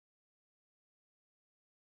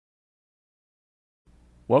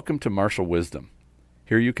Welcome to Martial Wisdom.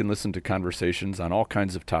 Here you can listen to conversations on all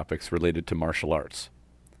kinds of topics related to martial arts.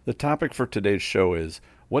 The topic for today's show is,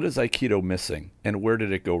 what is Aikido missing and where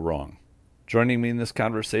did it go wrong? Joining me in this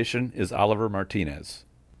conversation is Oliver Martinez.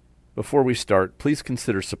 Before we start, please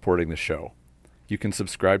consider supporting the show. You can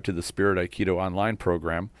subscribe to the Spirit Aikido online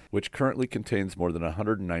program, which currently contains more than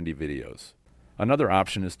 190 videos. Another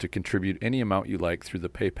option is to contribute any amount you like through the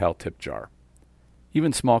PayPal tip jar.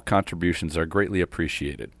 Even small contributions are greatly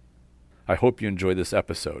appreciated. I hope you enjoy this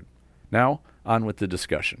episode. Now, on with the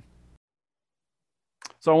discussion.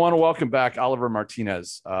 So I want to welcome back Oliver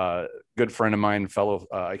Martinez, good friend of mine, fellow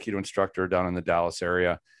Aikido instructor down in the Dallas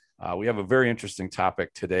area. We have a very interesting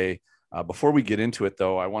topic today. Before we get into it,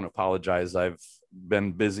 though, I want to apologize. I've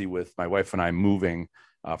been busy with my wife and I moving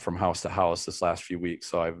from house to house this last few weeks,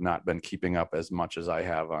 so I've not been keeping up as much as I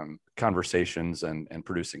have on conversations and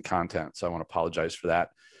producing content. So I want to apologize for that.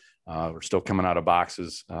 We're still coming out of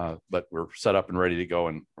boxes, but we're set up and ready to go,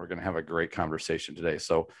 and we're going to have a great conversation today.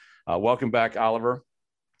 So welcome back, Oliver.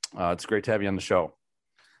 It's great to have you on the show.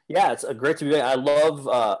 Yeah, it's great to be back. I love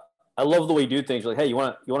the way you do things. You're like, hey, you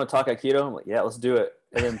want to talk Aikido? I'm like, yeah, let's do it.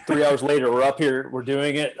 And then 3 hours later, we're up here, we're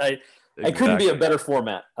doing it. I couldn't be a better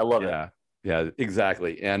format. I love it. Yeah,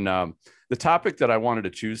 exactly. And the topic that I wanted to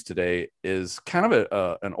choose today is kind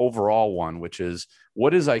of an overall one, which is,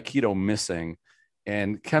 what is Aikido missing?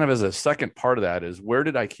 And kind of as a second part of that is, where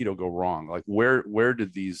did Aikido go wrong? Like, where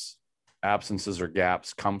did these absences or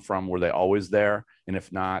gaps come from? Were they always there? And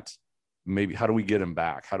if not, maybe how do we get them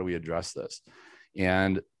back? How do we address this?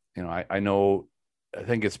 And, you know, I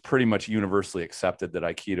think it's pretty much universally accepted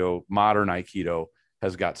that modern Aikido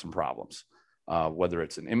has got some problems, whether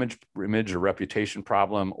it's an image or reputation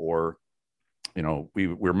problem, or, you know,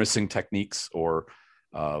 we're missing techniques or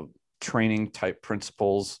training type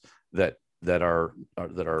principles that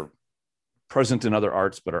are present in other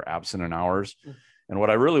arts but are absent in ours. And what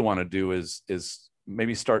I really want to do is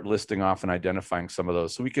maybe start listing off and identifying some of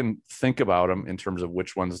those, so we can think about them in terms of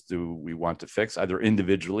which ones do we want to fix, either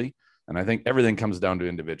individually. And I think everything comes down to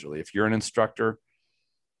individually. If you're an instructor,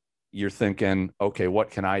 you're thinking, okay,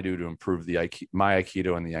 what can I do to improve my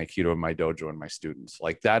Aikido and the Aikido of my dojo and my students?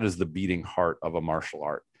 Like, that is the beating heart of a martial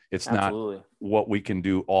art. It's Absolutely. Not what we can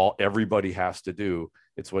do, everybody has to do.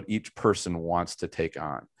 It's what each person wants to take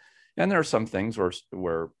on. And there are some things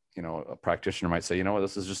where you know, a practitioner might say, you know what,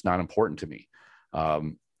 this is just not important to me.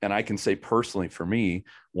 And I can say personally, for me,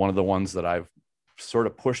 one of the ones that I've sort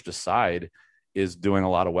of pushed aside is doing a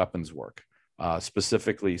lot of weapons work,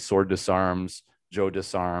 specifically sword disarms, jo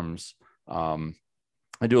disarms.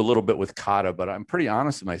 I do a little bit with kata, but I'm pretty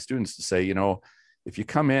honest with my students to say, you know, if you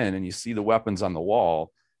come in and you see the weapons on the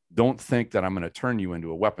wall, don't think that I'm going to turn you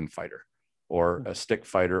into a weapon fighter or a stick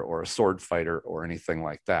fighter or a sword fighter or anything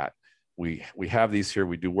like that. We have these here.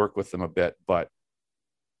 We do work with them a bit, but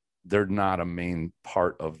they're not a main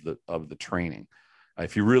part of the training.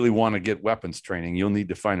 If you really want to get weapons training, you'll need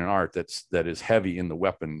to find an art that is heavy in the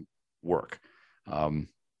weapon work.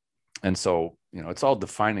 And so, you know, it's all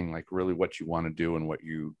defining like really what you want to do and what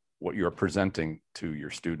you're presenting to your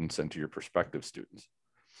students and to your prospective students.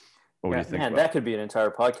 What do you think? Man, that could be an entire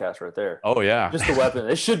podcast right there. Oh yeah. Just the weapon.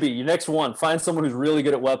 It should be your next one. Find someone who's really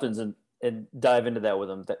good at weapons and dive into that with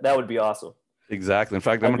them. That would be awesome. Exactly. In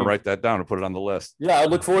fact, I'm going to write that down and put it on the list. Yeah, I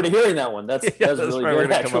look forward to hearing that one. That's really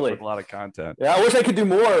good. Actually, come up with a lot of content. Yeah, I wish I could do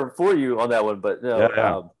more for you on that one, but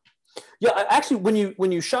no. Actually,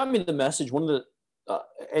 when you shot me the message, one of the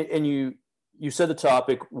and you said the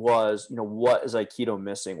topic was, you know, what is Aikido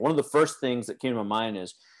missing? One of the first things that came to my mind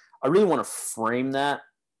is, I really want to frame that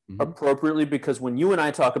appropriately, because when you and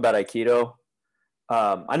I talk about Aikido,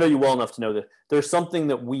 I know you well enough to know that there's something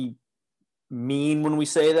that we mean when we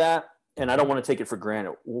say that, and I don't want to take it for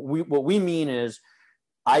granted. What we mean is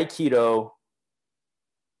Aikido,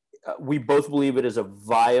 we both believe it is a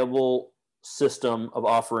viable system of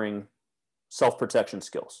offering self-protection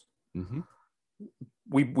skills. Mm-hmm.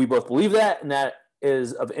 We both believe that, and that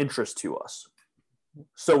is of interest to us.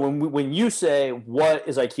 So when you say, what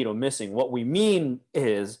is Aikido missing? What we mean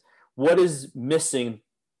is, what is missing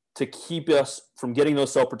to keep us from getting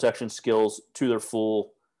those self-protection skills to their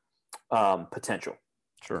full potential.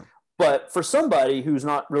 Sure. But for somebody who's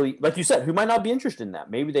not really, like you said, who might not be interested in that,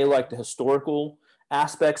 maybe they like the historical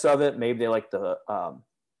aspects of it. Maybe they like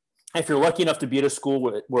if you're lucky enough to be at a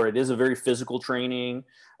school where it is a very physical training,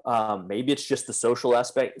 maybe it's just the social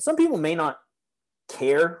aspect. Some people may not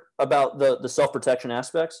care about the self-protection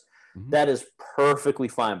aspects. Mm-hmm. That is perfectly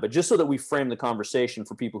fine. But just so that we frame the conversation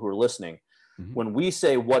for people who are listening, when we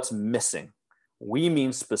say what's missing, we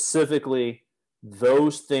mean specifically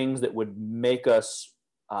those things that would make us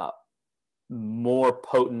more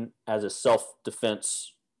potent as a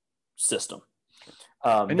self-defense system.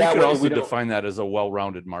 And you could also define that as a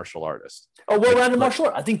well-rounded martial artist. A well-rounded martial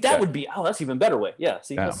art. I think that would be, that's even better way. Yeah.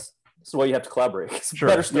 See, this is why you have to collaborate. Sure.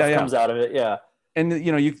 Better stuff comes out of it. Yeah. And,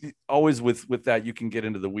 you always with that, you can get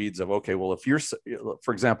into the weeds of, okay, well, if you're,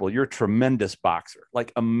 for example, you're a tremendous boxer,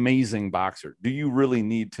 like amazing boxer, do you really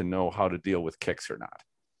need to know how to deal with kicks or not?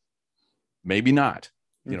 Maybe not.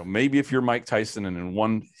 Maybe if you're Mike Tyson and in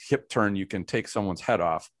one hip turn, you can take someone's head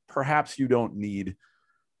off, perhaps you don't need,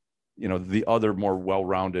 the other more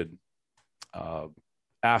well-rounded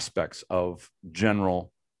aspects of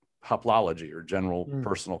general hoplology or general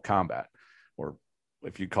personal combat, or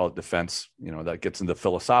if you call it defense, that gets into the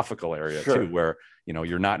philosophical area too, where,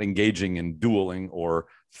 you're not engaging in dueling or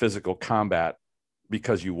physical combat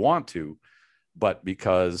because you want to, but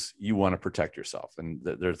because you want to protect yourself. And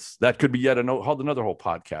that could be yet another whole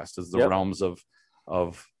podcast, is the realms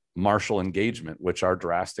of martial engagement, which are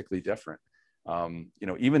drastically different.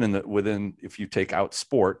 Even within, if you take out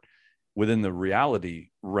sport, within the reality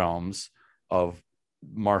realms of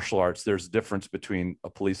martial arts, there's a difference between a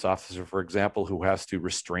police officer, for example, who has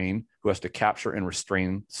to capture and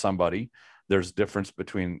restrain somebody. There's difference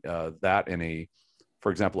between that and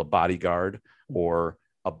for example, a bodyguard or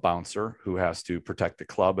a bouncer who has to protect the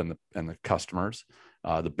club and the customers,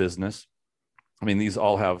 the business. I mean, these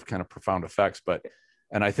all have kind of profound effects,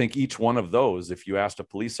 and I think each one of those, if you asked a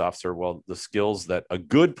police officer, well, the skills that a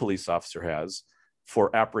good police officer has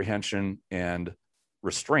for apprehension and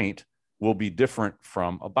restraint will be different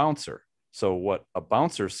from a bouncer. So what a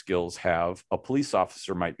bouncer's skills have, a police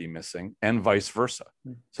officer might be missing, and vice versa.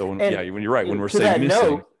 So when you're right, when we're saying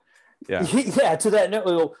missing, to that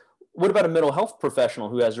note, what about a mental health professional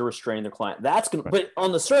who has to restrain their client? That's going to, but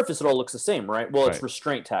on the surface, it all looks the same, right? Well, it's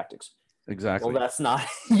restraint tactics. Exactly. Well, that's not,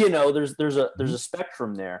 there's a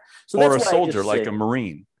spectrum there. So or a soldier, like a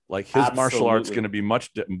Marine, like his martial art's going to be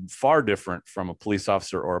far different from a police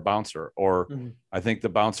officer or a bouncer. Or I think the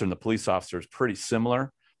bouncer and the police officer is pretty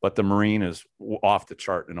similar, but the Marine is off the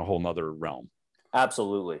chart in a whole nother realm.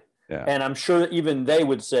 Absolutely. Yeah. And I'm sure that even they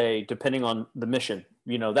would say, depending on the mission,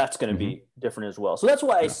 that's going to be different as well. So that's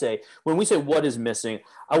why I say, when we say what is missing,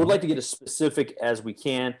 I would like to get as specific as we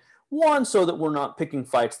can. One, so that we're not picking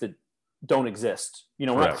fights that don't exist.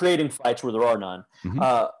 We're not creating fights where there are none.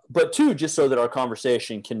 But two, just so that our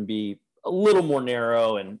conversation can be a little more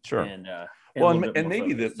narrow and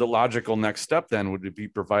maybe the logical next step then would be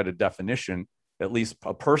provide a definition, at least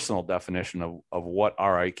a personal definition of what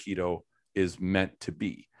our Aikido is meant to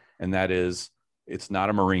be. And that is, it's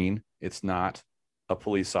not a Marine, it's not a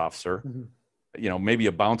police officer. Maybe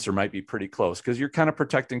a bouncer might be pretty close, because you're kind of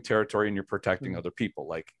protecting territory and you're protecting other people.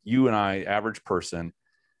 Like you and I, average person,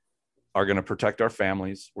 are going to protect our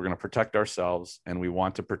families, we're going to protect ourselves, and we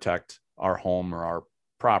want to protect our home or our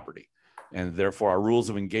property. And therefore our rules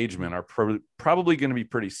of engagement are probably going to be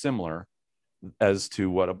pretty similar as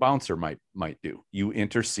to what a bouncer might do. You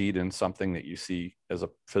intercede in something that you see as a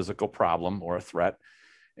physical problem or a threat,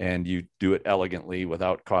 and you do it elegantly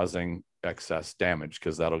without causing excess damage,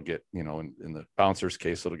 because that'll get, in the bouncer's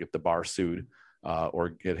case, it'll get the bar sued or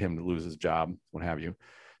get him to lose his job, what have you.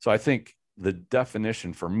 So I think the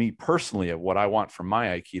definition for me personally of what I want from my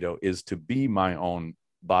Aikido is to be my own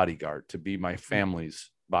bodyguard, to be my family's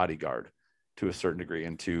bodyguard to a certain degree,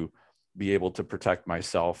 and to be able to protect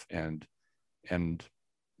myself and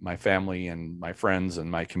my family and my friends and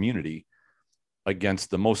my community against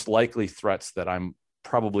the most likely threats that I'm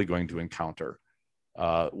probably going to encounter,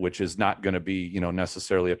 which is not going to be,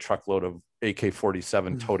 necessarily a truckload of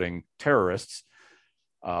AK-47 toting terrorists.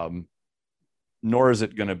 Nor is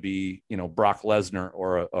it going to be, Brock Lesnar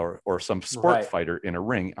or some sport fighter in a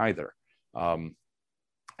ring either.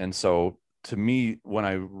 And so to me, when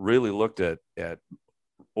I really looked at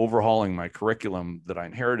overhauling my curriculum that I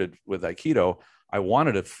inherited with Aikido, I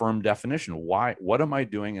wanted a firm definition. What am I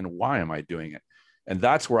doing and why am I doing it? And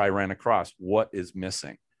that's where I ran across what is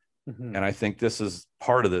missing. And I think this is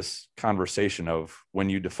part of this conversation of, when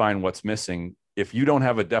you define what's missing, if you don't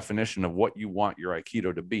have a definition of what you want your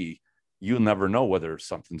Aikido to be, you'll never know whether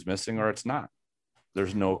something's missing or it's not.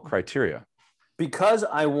 There's no criteria. Because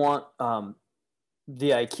I want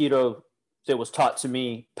the Aikido that was taught to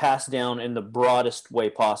me passed down in the broadest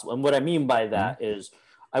way possible. And what I mean by that is,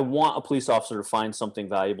 I want a police officer to find something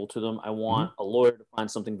valuable to them. I want a lawyer to find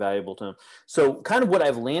something valuable to them. So kind of what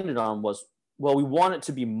I've landed on was, well, we want it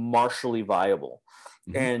to be martially viable.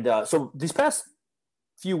 And so these past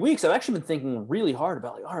few weeks, I've actually been thinking really hard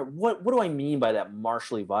about, like, all right, what do I mean by that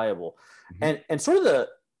martially viable? And sort of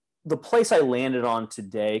the place I landed on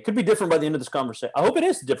today could be different by the end of this conversation. I hope it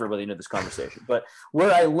is different by the end of this conversation. But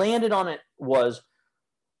where I landed on it was,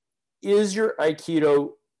 is your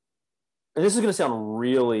Aikido, and this is going to sound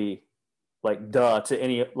really like duh to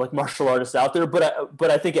any like martial artists out there,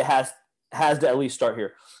 but I think it has to at least start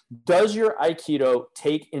here. Does your Aikido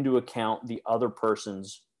take into account the other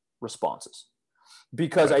person's responses?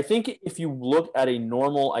 Because I think if you look at a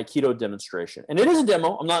normal Aikido demonstration, and it is a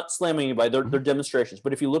demo, I'm not slamming anybody, they're demonstrations,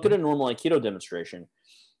 but if you look at a normal Aikido demonstration,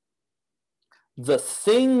 the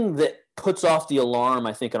thing that puts off the alarm,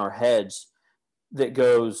 I think, in our heads that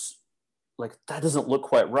goes like, that doesn't look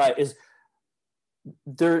quite right, is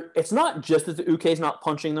there. It's not just that the uke is not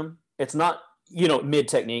punching them. It's not, mid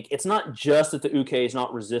technique. It's not just that the uke is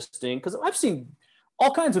not resisting, because I've seen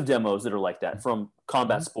all kinds of demos that are like that from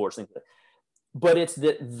combat sports, things like that. But it's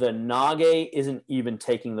that the Nage isn't even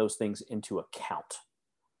taking those things into account.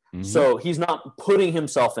 So he's not putting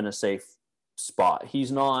himself in a safe spot.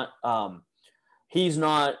 He's not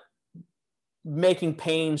making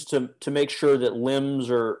pains to make sure that limbs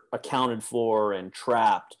are accounted for and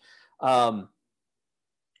trapped.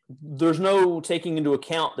 There's no taking into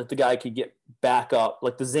account that the guy could get back up,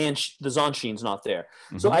 like the Zanshin's not there.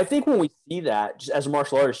 So I think when we see that, just as a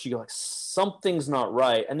martial artist, you go like, something's not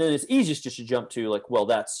right, and then it's easiest just to jump to like, well,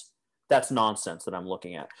 that's nonsense that I'm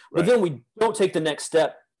looking at. But then we don't take the next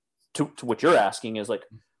step to what you're asking, is like,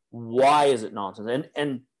 why is it nonsense?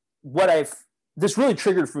 And this really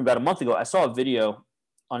triggered from about a month ago. I saw a video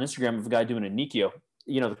on Instagram of a guy doing a Nikio,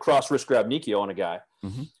 the cross wrist grab Nikio on a guy.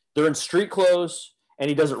 They're in street clothes, and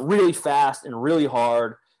he does it really fast and really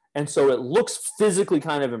hard. And so it looks physically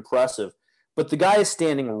kind of impressive. But the guy is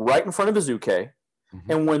standing right in front of his uke.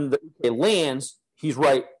 And when the uke lands, he's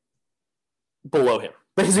right below him,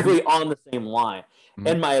 basically on the same line.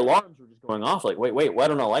 And my alarms were just going off like, wait, why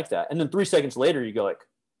don't I like that? And then 3 seconds later, you go like,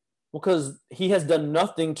 well, because he has done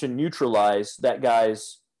nothing to neutralize that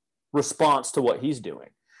guy's response to what he's doing.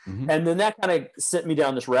 And then that kind of sent me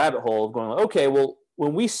down this rabbit hole of going like, okay, well,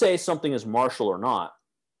 when we say something is martial or not,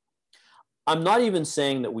 I'm not even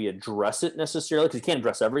saying that we address it necessarily, because you can't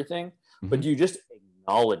address everything, but do you just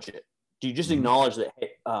acknowledge it? Do you just acknowledge that,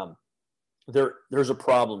 hey, there's a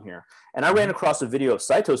problem here? And I ran across a video of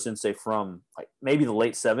Saito Sensei from like maybe the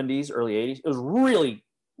late 70s, early 80s. It was really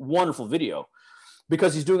wonderful video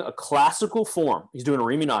because he's doing a classical form. He's doing a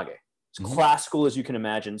Riminage. As classical as you can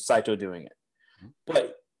imagine Saito doing it.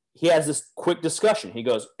 But he has this quick discussion. He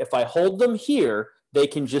goes, if I hold them here, they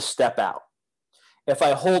can just step out. If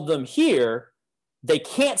I hold them here, they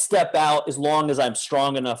can't step out as long as I'm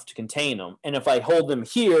strong enough to contain them. And if I hold them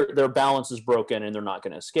here, their balance is broken and they're not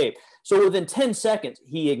going to escape. So within 10 seconds,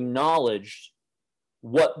 he acknowledged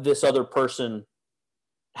what this other person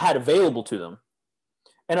had available to them.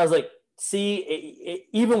 And I was like, see,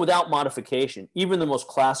 even without modification, even the most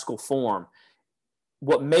classical form,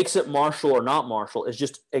 what makes it martial or not martial is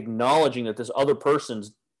just acknowledging that this other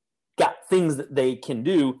person's got things that they can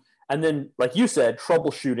do. And then, like you said,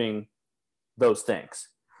 troubleshooting those things.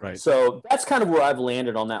 Right. So that's kind of where I've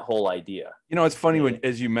landed on that whole idea. It's funny when,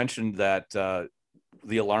 as you mentioned that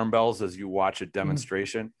the alarm bells as you watch a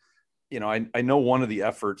demonstration, I know one of the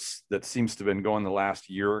efforts that seems to have been going the last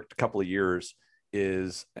couple of years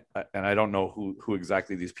is, and I don't know who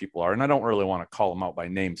exactly these people are, and I don't really want to call them out by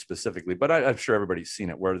name specifically, but I'm sure everybody's seen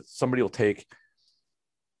it, where somebody will take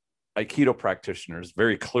Aikido practitioners,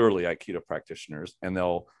 very clearly Aikido practitioners, and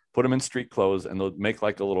they'll put them in street clothes and they'll make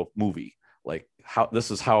like a little movie, like how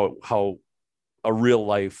a real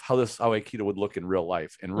life, how Aikido would look in real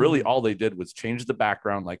life. And really all they did was change the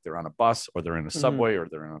background, like they're on a bus or they're in a subway or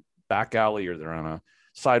they're in a back alley or they're on a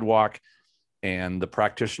sidewalk. And the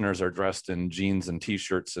practitioners are dressed in jeans and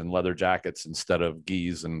t-shirts and leather jackets instead of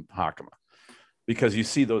gis and hakama, because you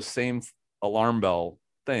see those same alarm bell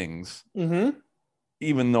things,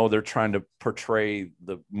 even though they're trying to portray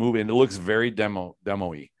the movement. It looks very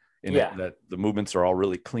demo-y in it, that the movements are all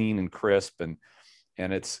really clean and crisp. And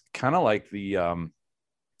it's kind of like and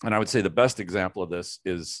I would say the best example of this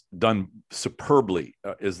is done superbly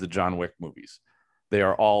is the John Wick movies. They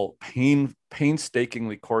are all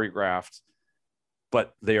painstakingly choreographed,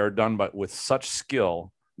 but they are done with such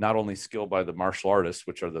skill, not only skill by the martial artists,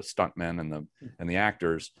 which are the stuntmen and the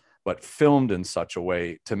actors, but filmed in such a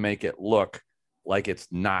way to make it look like it's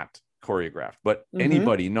not choreographed. But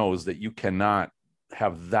anybody knows that you cannot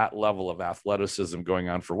have that level of athleticism going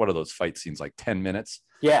on for what are those fight scenes, like 10 minutes?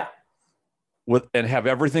 Yeah. And have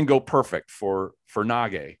everything go perfect for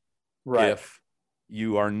Nage, right, if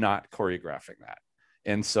you are not choreographing that.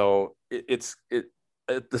 And so it's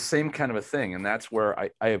the same kind of a thing. And that's where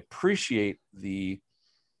I appreciate the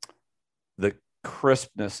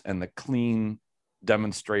crispness and the clean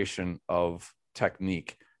demonstration of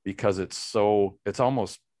technique, because it's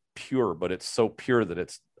almost pure, but it's so pure that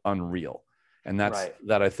it's unreal. And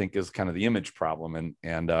that I think is kind of the image problem.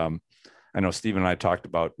 And I know Stephen and I talked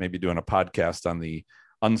about maybe doing a podcast on the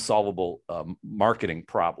unsolvable marketing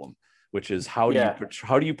problem, which is how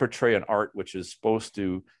do you portray an art which is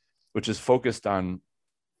focused on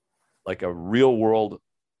like a real world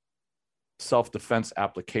self-defense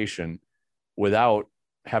application without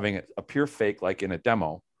having it appear fake, like in a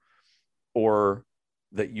demo, or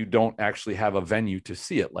that you don't actually have a venue to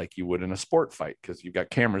see it like you would in a sport fight, because you've got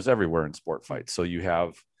cameras everywhere in sport fights. So you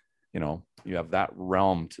have that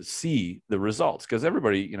realm to see the results, because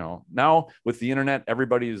everybody, now with the internet,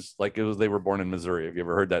 everybody's like it was they were born in Missouri. Have you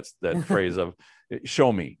ever heard that phrase of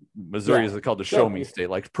show me? Missouri is called the show me state,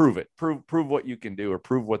 like prove what you can do, or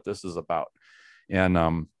prove what this is about.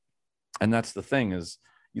 And that's the thing, is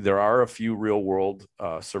there are a few real world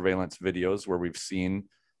surveillance videos where we've seen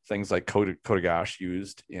things like Kotegash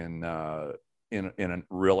used in a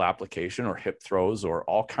real application, or hip throws, or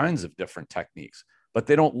all kinds of different techniques, but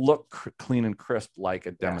they don't look clean and crisp like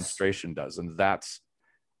a demonstration does. And that's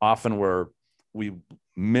often where we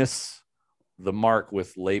miss the mark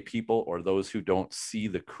with lay people, or those who don't see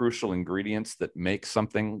the crucial ingredients that make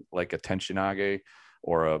something like a Tenchinage,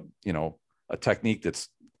 or a technique that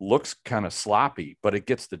looks kind of sloppy, but it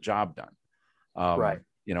gets the job done.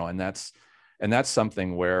 And that's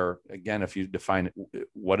something where, again, if you define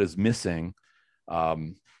what is missing,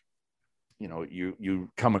 you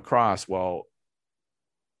come across, well,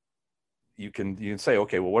 you can say,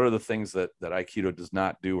 okay, well, what are the things that Aikido does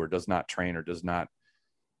not do, or does not train, or does not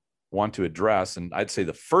want to address? And I'd say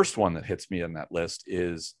the first one that hits me on that list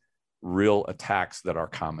is real attacks that are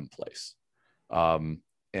commonplace.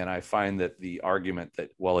 And I find that the argument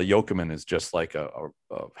that, well, a yokomen is just like a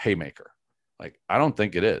haymaker. Like, I don't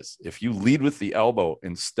think it is. If you lead with the elbow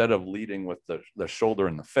instead of leading with the shoulder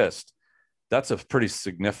and the fist, that's a pretty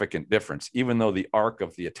significant difference. Even though the arc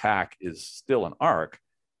of the attack is still an arc,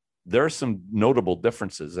 there are some notable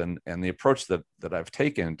differences. And the approach that I've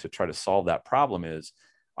taken to try to solve that problem is,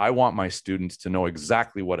 I want my students to know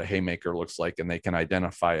exactly what a haymaker looks like, and they can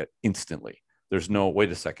identify it instantly. There's no,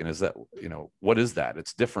 wait a second, is that, what is that?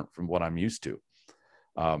 It's different from what I'm used to.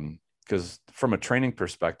 Because from a training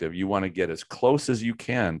perspective, you want to get as close as you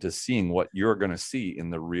can to seeing what you're going to see in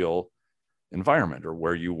the real environment, or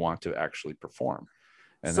where you want to actually perform.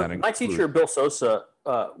 And so my teacher, Bill Sosa,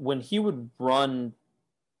 when he would run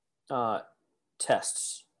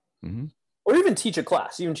tests, or even teach a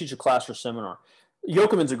class or seminar,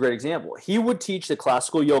 yokomen's a great example. He would teach the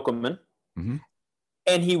classical yokomen,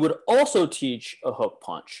 and he would also teach a hook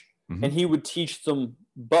punch, and he would teach them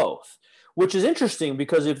both, which is interesting,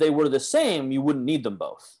 because if they were the same, you wouldn't need them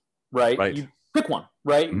both, right? You pick one,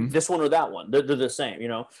 right? This one or that one. They're the same,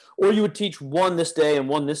 or you would teach one this day and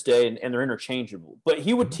one this day, and they're interchangeable. But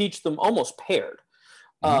he would teach them almost paired.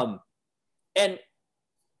 And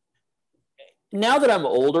now that I'm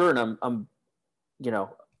older, and I'm a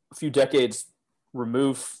few decades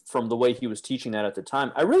removed from the way he was teaching that at the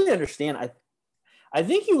time, I really understand. I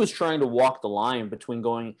think he was trying to walk the line between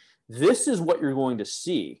going, this is what you're going to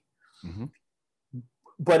see.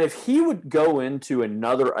 But if he would go into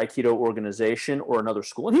another Aikido organization or another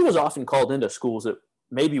school, and he was often called into schools that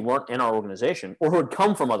maybe weren't in our organization, or who had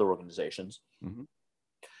come from other organizations,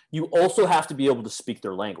 you also have to be able to speak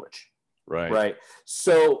their language. Right.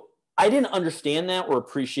 So I didn't understand that or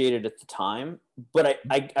appreciate it at the time, but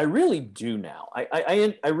I really do now.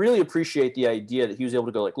 I really appreciate the idea that he was able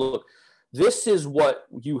to go like, look, this is what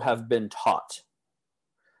you have been taught,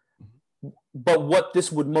 but what this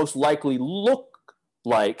would most likely look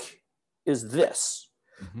like is this.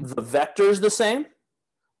 The vector is the same,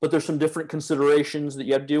 but there's some different considerations that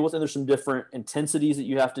you have to deal with, and there's some different intensities that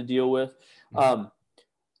you have to deal with.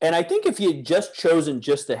 And I think if you had just chosen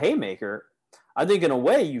just the haymaker, I think in a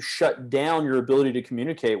way you shut down your ability to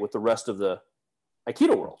communicate with the rest of the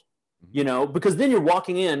Aikido world, because then you're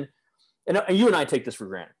walking in, and you and I take this for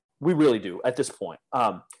granted. We really do at this point.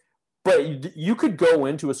 But you could go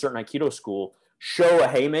into a certain Aikido school, show a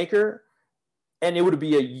haymaker, and it would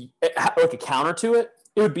be like a counter to it.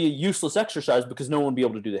 It would be a useless exercise, because no one would be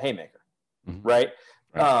able to do the haymaker, right?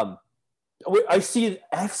 I've seen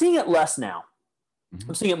it less now.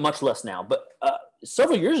 I'm seeing it much less now. But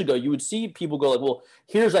several years ago, you would see people go like, well,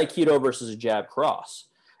 here's Aikido versus a jab cross.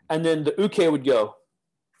 And then the uke would go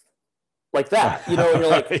like that, and you're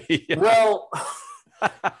like, well,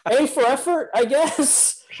 A for effort, I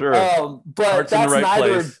guess. Sure. But that's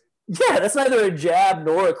neither. Yeah, that's neither a jab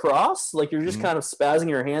nor a cross. Like you're just kind of spazzing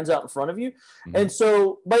your hands out in front of you. And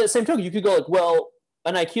so by the same token, you could go like, well,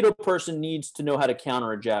 an Aikido person needs to know how to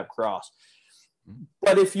counter a jab cross.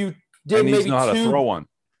 But if you did maybe know how to throw one,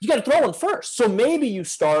 you got to throw one first. So maybe you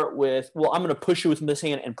start with, well, I'm going to push you with this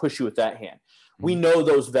hand and push you with that hand. We know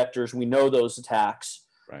those vectors. We know those attacks.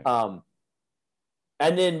 Right.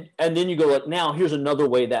 And then you go like, now here's another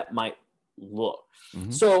way that might look.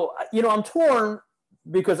 So, I'm torn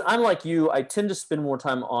because I'm like you. I tend to spend more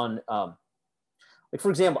time on, like, for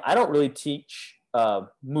example, I don't really teach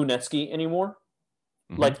Munetsuki anymore.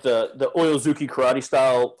 Like the Oyozuki karate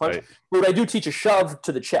style punch. Right. But I do teach a shove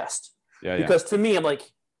to the chest. Because to me, I'm like,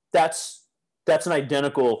 that's an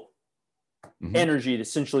identical energy that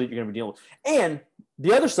essentially you're going to be dealing with. And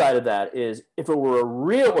the other side of that is if it were a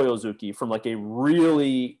real Oyozuki from like a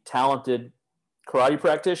really talented karate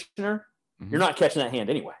practitioner, you're not catching that hand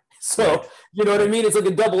anyway. So, you know what I mean? It's like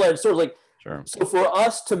a double-edged sword. Like, so for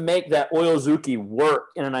us to make that Oyozuki work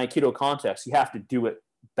in an Aikido context, you have to do it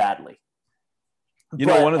badly.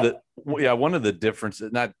 One of the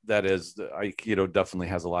differences, not that is, Aikido definitely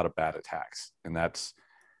has a lot of bad attacks, and that's,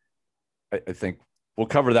 I think we'll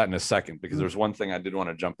cover that in a second, because there's one thing I did want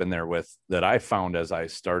to jump in there with that I found as I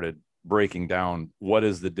started breaking down what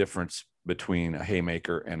is the difference between a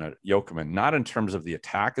haymaker and a yokomen, not in terms of the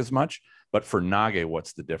attack as much, but for Nage,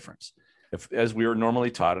 what's the difference? As we were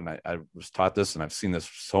normally taught, and I was taught this, and I've seen this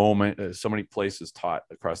so many places taught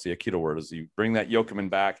across the Aikido world, is you bring that yokomen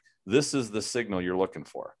back. This is the signal you're looking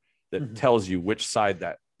for that tells you which side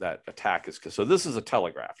that attack is. So this is a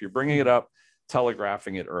telegraph. You're bringing it up,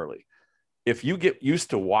 telegraphing it early. If you get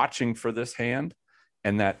used to watching for this hand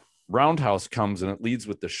and that roundhouse comes and it leads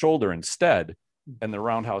with the shoulder instead, and the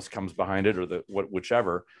roundhouse comes behind it, or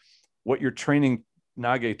whichever, what you're training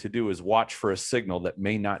Nage to do is watch for a signal that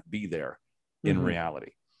may not be there in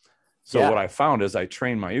reality. So what I found is I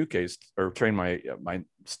train my ukes, or train my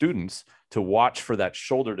students to watch for that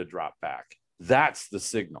shoulder to drop back. That's the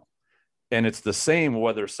signal. And it's the same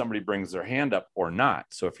whether somebody brings their hand up or not.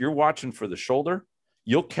 So if you're watching for the shoulder,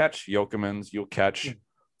 you'll catch yokomens, you'll catch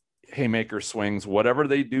haymaker swings, whatever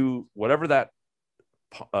they do, whatever that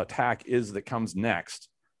attack is that comes next,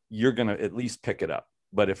 you're going to at least pick it up.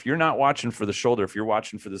 But if you're not watching for the shoulder, if you're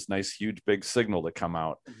watching for this nice, huge, big signal to come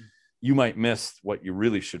out, you might miss what you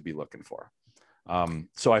really should be looking for.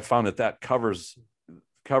 So I found that covers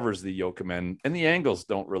the yokomen, and the angles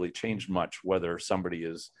don't really change much whether somebody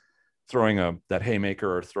is throwing that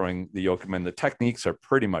haymaker or throwing the yokomen. The techniques are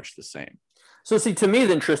pretty much the same. So see, to me,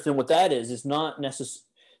 then, Tristan, what that is not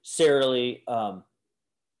necessarily. I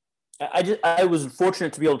was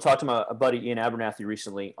fortunate to be able to talk to my buddy Ian Abernathy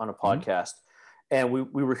recently on a podcast, and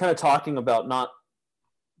we were kind of talking about not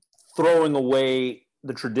throwing away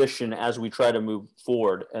the tradition as we try to move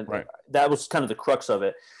forward, and that was kind of the crux of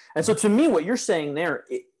it. And so, to me, what you're saying there,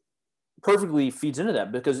 it perfectly feeds into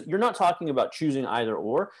that, because you're not talking about choosing either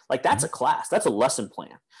or. Like, that's a class, that's a lesson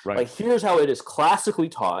plan. Right. Like, here's how it is classically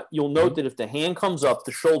taught. You'll note that if the hand comes up,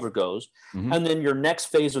 the shoulder goes, and then your next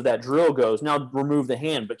phase of that drill goes, now remove the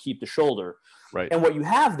hand, but keep the shoulder. Right. And what you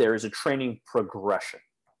have there is a training progression.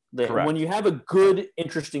 When you have a good,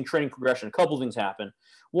 interesting training progression, a couple of things happen.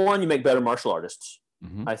 One, you make better martial artists,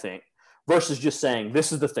 I think, versus just saying,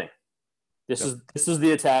 this is the thing. This is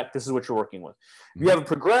the attack. This is what you're working with. If you have a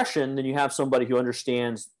progression, then you have somebody who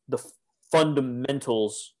understands the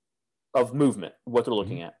fundamentals of movement, what they're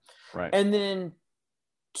looking at. Right. And then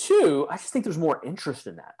two, I just think there's more interest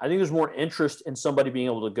in that. I think there's more interest in somebody being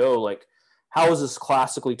able to go like, how is this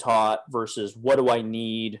classically taught versus what do I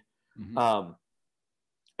need?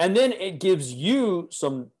 And then it gives you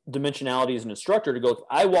some dimensionality as an instructor to go, if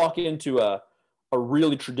I walk into a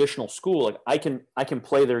really traditional school, like I can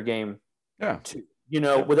play their game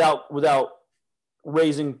without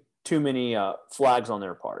raising too many flags on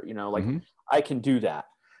their part, I can do that.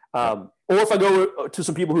 Or if I go to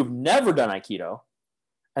some people who've never done Aikido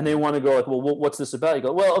and they want to go like, well, what's this about? You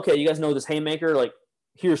go, well, okay, you guys know this haymaker, like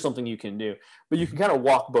here's something you can do, but you can kind of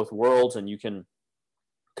walk both worlds and you can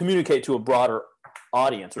communicate to a broader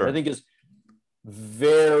audience, which I think is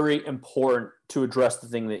very important to address the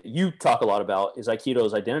thing that you talk a lot about is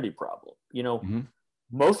Aikido's identity problem.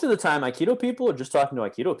 Most of the time Aikido people are just talking to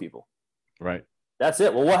Aikido people. Right. That's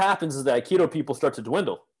it. Well, what happens is that Aikido people start to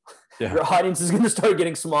dwindle. Your audience is going to start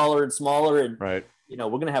getting smaller and smaller, and we're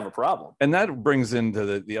going to have a problem. And that brings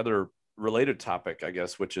into the other related topic, I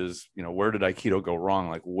guess, which is, where did Aikido go wrong?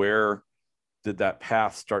 Like, where did that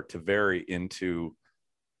path start to vary into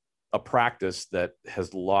a practice that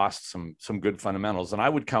has lost some good fundamentals? And I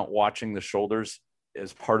would count watching the shoulders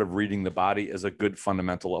as part of reading the body as a good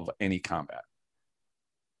fundamental of any combat.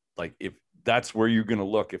 like if that's where you're going to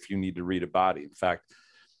look if you need to read a body. In fact,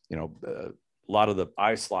 a lot of the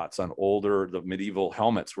eye slots on the medieval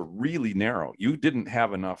helmets were really narrow. You didn't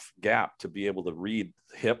have enough gap to be able to read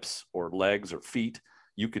hips or legs or feet.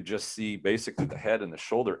 You could just see basically the head and the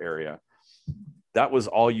shoulder area. That was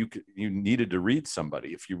all you needed to read somebody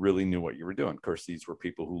if you really knew what you were doing. Of course, these were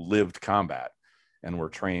people who lived combat and were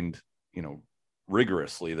trained,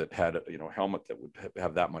 rigorously, that had a helmet that would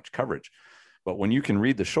have that much coverage. But when you can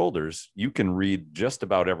read the shoulders, you can read just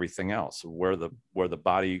about everything else, where the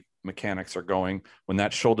body mechanics are going. When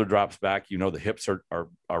that shoulder drops back, the hips are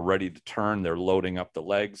ready to turn. They're loading up the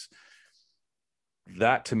legs.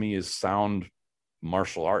 That to me is sound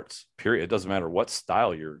martial arts, period. It doesn't matter what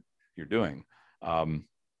style you're doing. And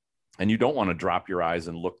you don't want to drop your eyes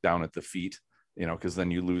and look down at the feet, because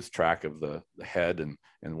then you lose track of the head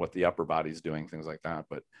and what the upper body's doing, things like that.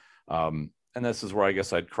 But, and this is where I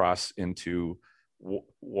guess I'd cross into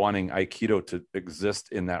wanting Aikido to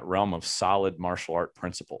exist in that realm of solid martial art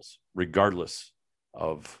principles, regardless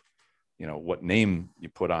of, what name you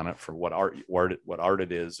put on it for what art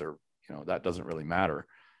it is, or, that doesn't really matter.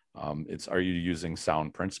 Are you using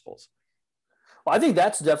sound principles? Well, I think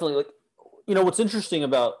that's definitely what's interesting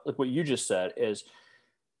about what you just said is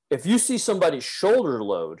if you see somebody's shoulder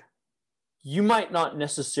load, you might not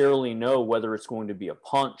necessarily know whether it's going to be a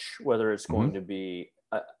punch, whether it's going to be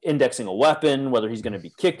indexing a weapon, whether he's going to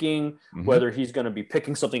be kicking, whether he's going to be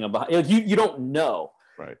picking something up behind. You don't know.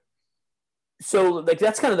 Right. So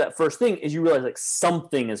that's kind of that first thing is you realize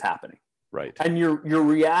something is happening. Right. And you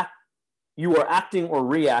are acting or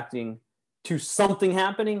reacting to something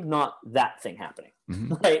happening, not that thing happening.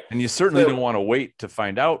 Right. And you certainly don't want to wait to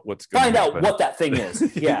find out what's going to happen. Find out what that thing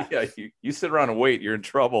is. Yeah. Yeah. You sit around and wait, you're in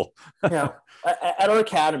trouble. Yeah. At our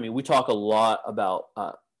academy, we talk a lot about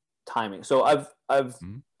timing. So I've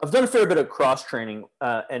done a fair bit of cross training,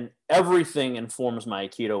 and everything informs my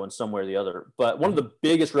Aikido in some way or the other. But one of the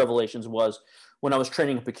biggest revelations was when I was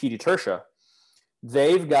training at Pekiti Tertia.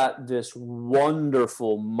 They've got this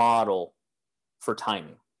wonderful model for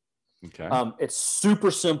timing. Okay. It's super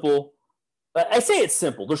simple. I say it's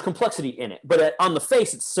simple. There's complexity in it, but on the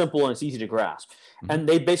face, it's simple and it's easy to grasp. And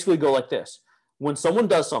they basically go like this. When someone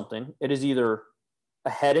does something, it is either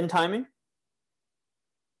ahead in timing,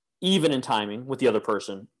 even in timing with the other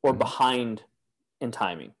person, or behind in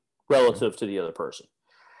timing relative to the other person.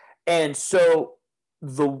 And so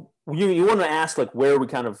you want to ask where we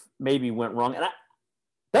kind of maybe went wrong. And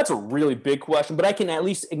that's a really big question, but I can at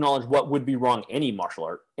least acknowledge what would be wrong any martial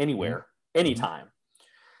art, anywhere, anytime.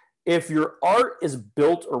 If your art is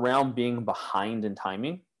built around being behind in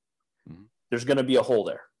timing, there's going to be a hole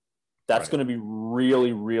there. That's going to be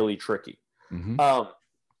really, really tricky.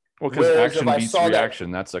 Because action beats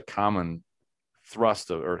reaction. That's a common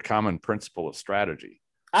thrust or common principle of strategy.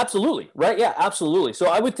 Absolutely. Right. Yeah, absolutely.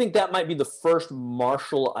 So I would think that might be the first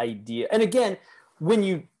martial idea. And again, when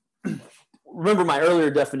you remember my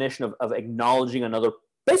earlier definition of acknowledging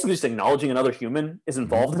basically just acknowledging another human is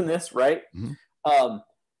involved in this, right?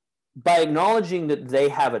 By acknowledging that they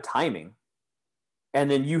have a timing and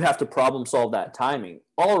then you have to problem solve that timing,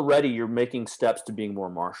 already you're making steps to being more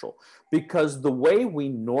martial, because the way we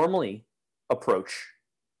normally approach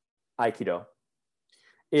Aikido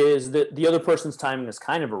is that the other person's timing is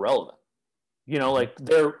kind of irrelevant.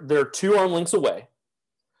 They're 2 arm lengths away.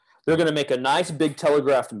 They're going to make a nice big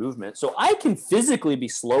telegraphed movement. So I can physically be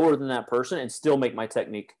slower than that person and still make my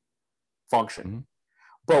technique function.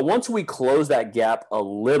 But once we close that gap a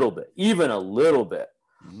little bit, even a little bit,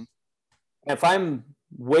 if I'm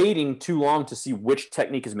waiting too long to see which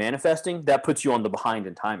technique is manifesting, that puts you on the behind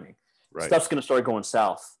in timing. Right. Stuff's going to start going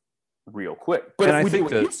south real quick. But I think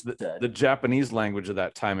the Japanese language of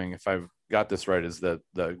that timing, if I've got this right, is the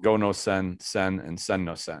go no sen, sen, and sen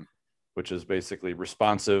no sen, which is basically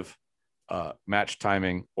responsive, match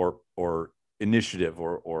timing, or initiative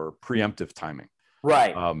or preemptive timing.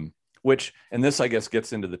 Right. And this, I guess,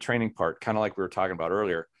 gets into the training part, kind of like we were talking about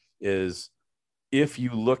earlier, is if you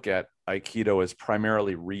look at Aikido as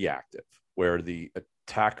primarily reactive, where the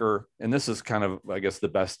attacker, and this is kind of, I guess, the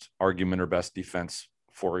best argument or best defense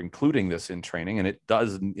for including this in training, and it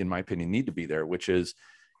does, in my opinion, need to be there, which is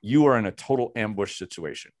you are in a total ambush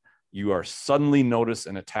situation. You are suddenly notice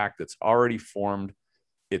an attack that's already formed.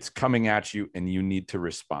 It's coming at you and you need to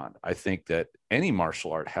respond. I think that any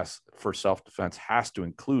martial art for self-defense has to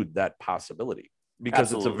include that possibility,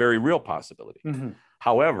 because It's a very real possibility.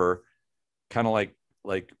 However, kind of like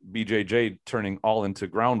BJJ turning all into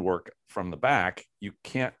groundwork from the back, you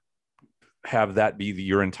can't have that be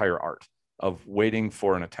your entire art of waiting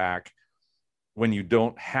for an attack when you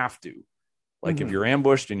don't have to. Like if you're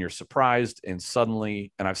ambushed and you're surprised and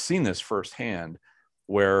suddenly, and I've seen this firsthand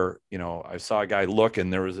where, I saw a guy look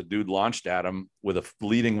and there was a dude launched at him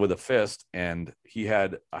leading with a fist, and he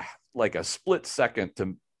had like a split second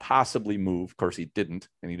to possibly move. Of course he didn't,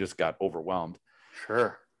 and he just got overwhelmed.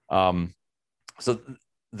 Sure. So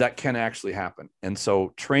that can actually happen. And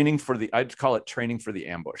so I'd call it training for the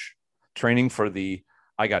ambush, training for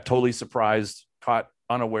I got totally surprised, caught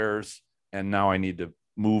unawares, and now I need to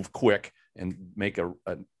move quick and make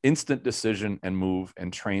an instant decision and move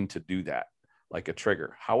and train to do that like a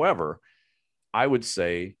trigger. However, I would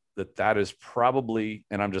say that is probably,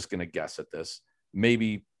 and I'm just going to guess at this,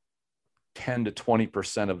 maybe 10 to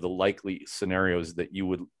 20% of the likely scenarios that you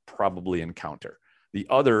would probably encounter. The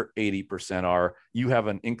other 80% are you have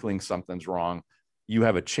an inkling something's wrong. You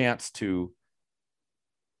have a chance to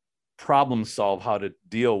problem solve how to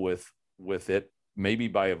deal with it, maybe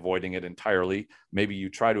by avoiding it entirely. Maybe you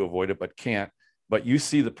try to avoid it, but can't. But you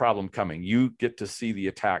see the problem coming. You get to see the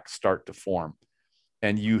attack start to form,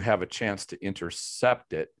 and you have a chance to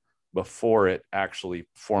intercept it before it actually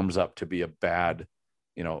forms up to be a bad,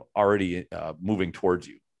 already moving towards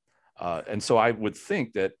you. And so I would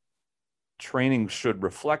think that training should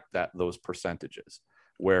reflect those percentages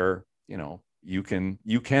where, you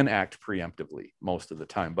can act preemptively most of the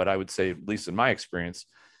time. But I would say, at least in my experience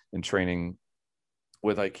in training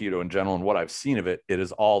with Aikido in general and what I've seen of it, it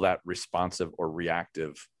is all that responsive or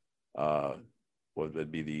reactive. What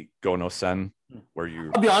would be the Go no Sen, where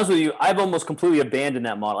I'll be honest with you, I've almost completely abandoned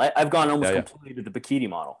that model. I've gone almost completely to the Bikiti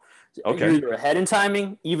model. Okay. You're either ahead in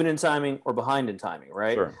timing, even in timing, or behind in timing,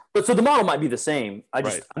 right? Sure. But so the model might be the same. I'm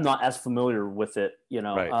not as familiar with it,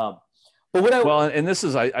 Right. But and this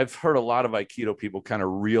is, I've heard a lot of Aikido people kind of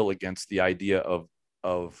reel against the idea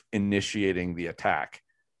of initiating the attack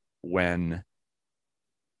when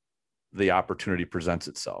the opportunity presents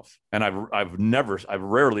itself. And I've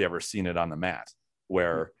rarely ever seen it on the mat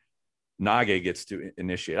where Nage gets to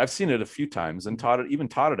initiate. I've seen it a few times and taught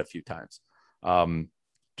it a few times,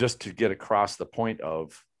 just to get across the point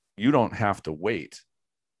of you don't have to wait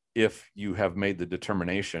if you have made the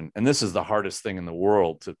determination. And this is the hardest thing in the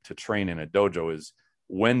world to train in a dojo is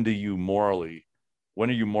when are you morally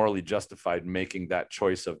justified making that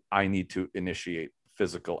choice of I need to initiate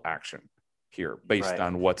physical action here based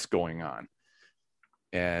on what's going on.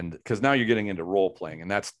 And because now you're getting into role playing,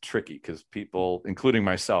 and that's tricky because people, including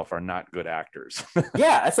myself, are not good actors.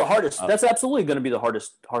 Yeah, that's the hardest. That's absolutely going to be the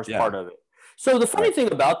hardest part of it. So the funny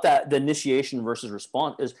thing about that, the initiation versus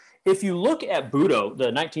response, is if you look at Budo,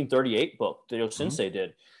 the 1938 book that Yosensei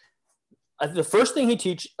did, the first thing he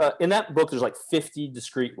teach in that book, there's like 50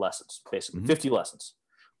 discrete lessons, basically 50 lessons.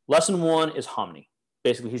 Lesson 1 is Hamni.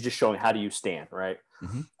 Basically, he's just showing how do you stand, right?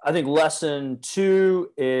 I think lesson 2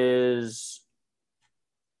 is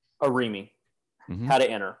Arimi, how to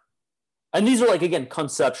enter. And these are like, again,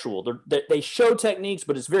 conceptual. They show techniques,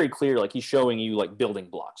 but it's very clear. Like he's showing you like building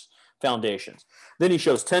blocks, foundations. Then he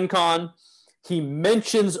shows Tenkan. He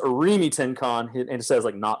mentions Arimi Tenkan, and it says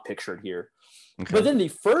like not pictured here. Okay. But then the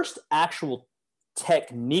first actual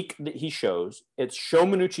technique that he shows, it's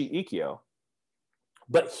Shomenuchi Ikkyo,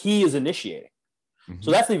 but he is initiating.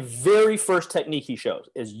 So that's the very first technique he shows,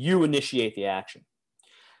 is you initiate the action.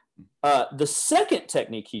 The second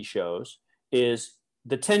technique he shows is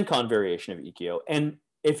the Tenkan variation of Ikkyo. And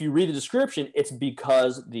if you read the description, it's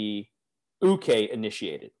because the Uke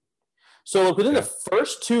initiated. So within the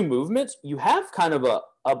first 2 movements, you have kind of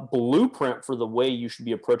a blueprint for the way you should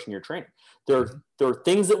be approaching your training. There are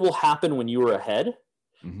things that will happen when you are ahead.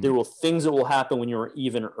 There will things that will happen when you're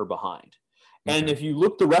even or behind. And if you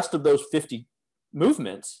look the rest of those 50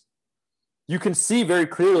 movements, you can see very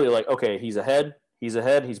clearly like, okay, he's ahead, he's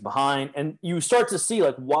behind. And you start to see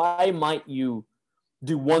like, why might you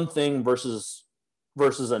do one thing versus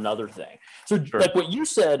another thing? So like what you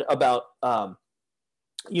said about,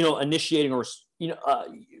 initiating or,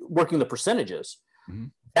 working the percentages,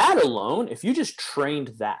 that alone, if you just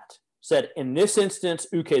trained that, said in this instance,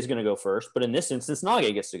 Uke is going to go first, but in this instance,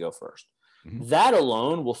 Nage gets to go first. That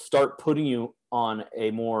alone will start putting you on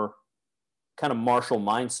a more kind of martial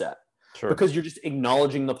mindset, because you're just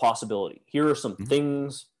acknowledging the possibility. Here are some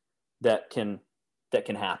things that can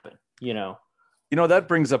happen. That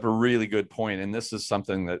brings up a really good point, and this is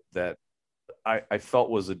something that I felt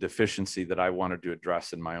was a deficiency that I wanted to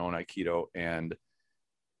address in my own Aikido, and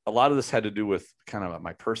a lot of this had to do with kind of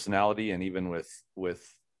my personality, and even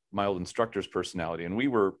with my old instructor's personality. And we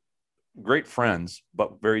were great friends,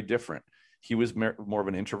 but very different. He was more of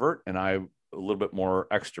an introvert, and I a little bit more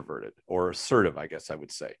extroverted or assertive, I guess I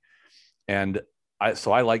would say. And I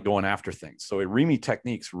like going after things. So Arimi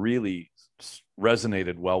techniques really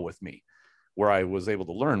resonated well with me. Where I was able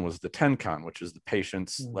to learn was the Tenkan, which is the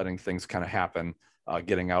patience, letting things kind of happen,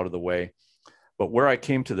 getting out of the way. But where I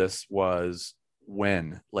came to this was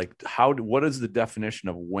when, like, what is the definition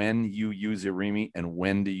of when you use Irimi and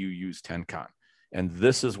when do you use Tenkan? And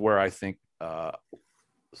this is where I think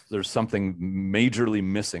there's something majorly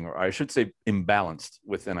missing, or I should say imbalanced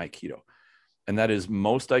within Aikido. And that is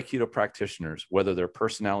most Aikido practitioners, whether their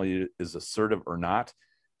personality is assertive or not,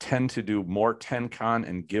 tend to do more Tenkan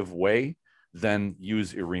and give way than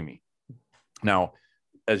use Irimi. Now,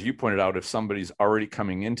 as you pointed out, if somebody's already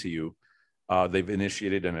coming into you, they've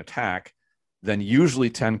initiated an attack, then usually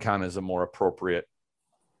Tenkan is a more appropriate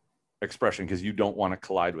expression because you don't want to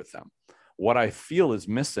collide with them. What I feel is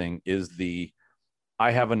missing is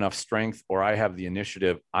I have enough strength, or I have the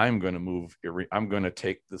initiative. I'm going to move. I'm going to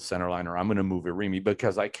take the center line, or I'm going to move Irimi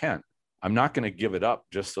because I can. I'm not going to give it up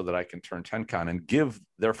just so that I can turn Tenkan and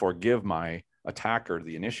therefore give my attacker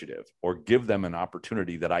the initiative, or give them an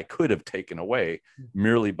opportunity that I could have taken away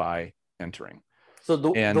merely by entering. So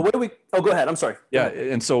the way go ahead. I'm sorry. Yeah.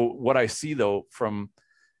 And so what I see though, from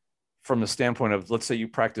the standpoint of, let's say you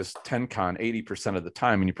practice Tenkan 80% of the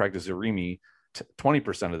time and you practice Irimi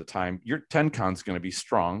 20% of the time, your Tenkan is going to be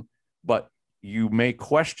strong, but you may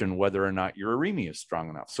question whether or not your Irimi is strong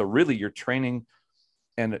enough. So really your training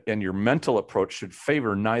and your mental approach should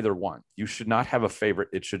favor neither one. You should not have a favorite.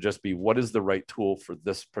 It should just be, what is the right tool for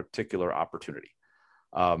this particular opportunity?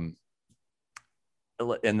 And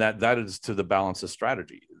that is to the balance of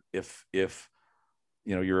strategy. If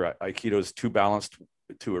your Aikido is too balanced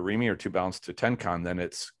to Irimi or too balanced to Tenkan, then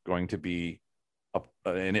it's going to be a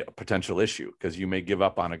potential issue, because you may give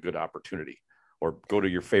up on a good opportunity or go to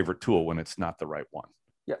your favorite tool when it's not the right one.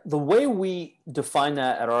 Yeah, the way we define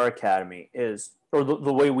that at our academy is, or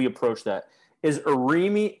the way we approach that is,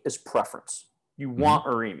 Irimi is preference. You want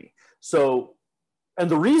Irimi. So, and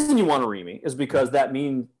the reason you want Irimi is because that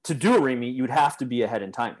means to do Irimi, you'd have to be ahead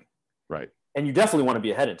in timing. Right. And you definitely want to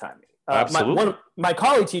be ahead in timing. Absolutely. My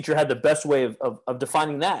colleague teacher had the best way of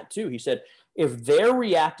defining that too. He said, if they're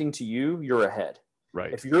reacting to you, you're ahead.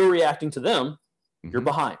 Right. If you're reacting to them, you're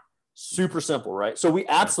behind. Super simple, right? So we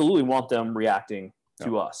absolutely want them reacting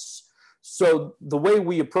to us. So the way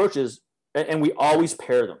we approach is, and we always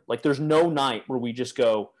pair them. Like, there's no night where we just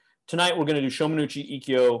go, tonight we're going to do Shomenuchi,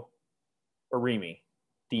 Ikkyo, Irimi,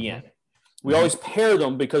 the end. We always pair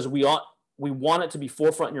them because we want it to be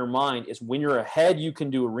forefront in your mind is, when you're ahead, you can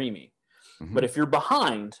do Irimi. But if you're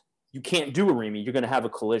behind, you can't do Irimi. You're going to have a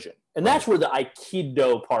collision. And that's where the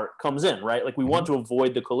Aikido part comes in, right? Like, we want to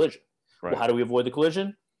avoid the collision. Right. Well, how do we avoid the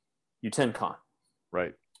collision? You Tenkan.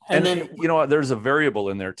 Right. And then, there's a variable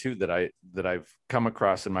in there too that I've come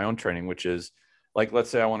across in my own training, which is, like, let's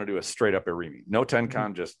say I want to do a straight up Irimi, no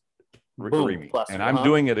Tenkan, just Irimi. And I'm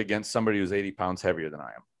doing it against somebody who's 80 pounds heavier than I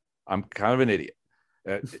am. I'm kind of an idiot.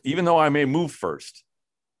 Even though I may move first,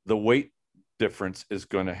 the weight difference is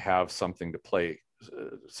going to have something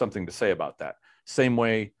to say about that. Same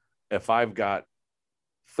way, if I've got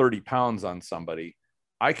 30 pounds on somebody,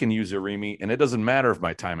 I can use Irimi, and it doesn't matter if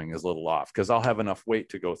my timing is a little off, because I'll have enough weight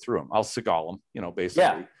to go through them. I'll Seagal them,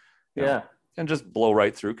 basically. And just blow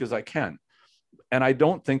right through, because I can. And I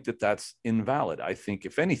don't think that that's invalid. I think,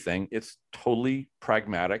 if anything, it's totally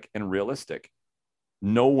pragmatic and realistic.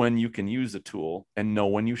 Know when you can use a tool and know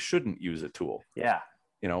when you shouldn't use a tool. Yeah.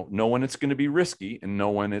 Know when it's going to be risky, and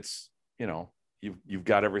know when it's, you've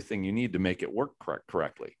got everything you need to make it work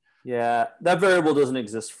correctly. Yeah, that variable doesn't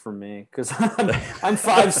exist for me, because I'm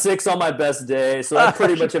 5'6" on my best day, so that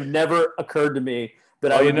pretty much have never occurred to me.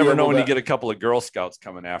 That you never know when you get a couple of Girl Scouts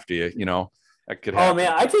coming after you. That could happen. Oh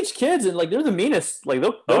man, I teach kids, and like, they're the meanest. Like,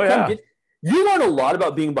 they'll come get. You learn a lot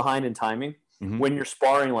about being behind in timing when you're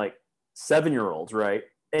sparring like 7-year-olds, right?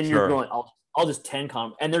 And you're going, I'll just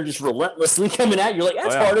Tenkan, and they're just relentlessly coming at you. Like,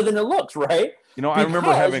 that's harder than it looks, right? I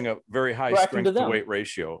remember having a very high strength to weight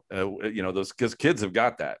ratio. Because kids have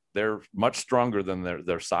got that. They're much stronger than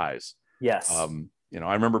their size. Yes. I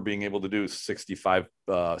remember being able to do 65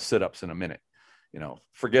 sit-ups in a minute.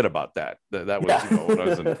 Forget about that. That was when I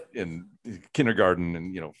was in kindergarten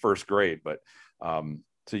and first grade. But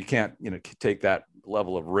so you can't take that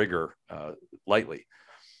level of rigor lightly.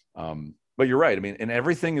 But you're right. I mean, and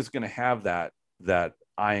everything is going to have that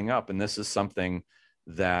eyeing up, and this is something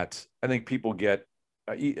that I think people get,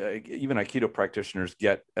 even Aikido practitioners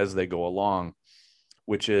get as they go along,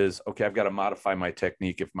 which is, okay, I've got to modify my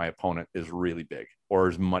technique if my opponent is really big or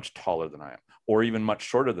is much taller than I am, or even much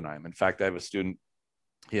shorter than I am. In fact, I have a student,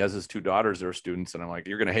 he has his 2 daughters that are students, and I'm like,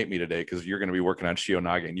 you're going to hate me today because you're going to be working on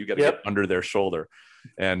Shio-nage, and you got to get under their shoulder.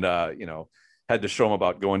 And, had to show him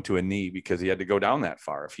about going to a knee, because he had to go down that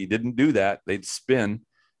far. If he didn't do that, they'd spin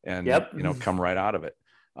and, come right out of it.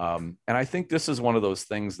 And I think this is one of those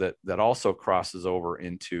things that also crosses over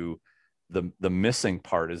into the missing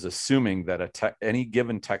part, is assuming that any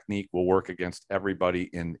given technique will work against everybody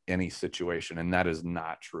in any situation. And that is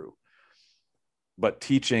not true. But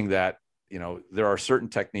teaching that, there are certain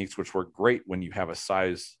techniques which work great when you have a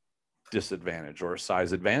size disadvantage or a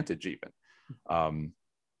size advantage even.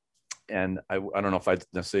 And I don't know if I'd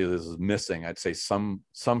necessarily this is missing. I'd say some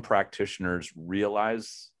practitioners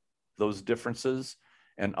realize those differences,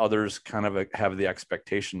 and others kind of have the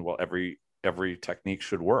expectation, well, every technique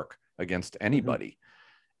should work against anybody.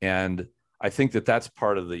 Mm-hmm. And I think that that's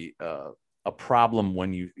part of a problem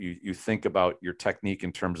when you think about your technique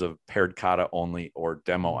in terms of paired kata only or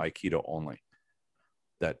demo aikido only,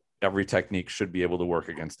 that every technique should be able to work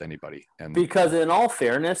against anybody. And because in all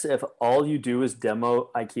fairness, if all you do is demo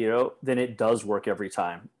aikido, then it does work every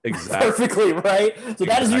time. Exactly. Perfectly, right? So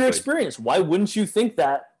that is your experience. Why wouldn't you think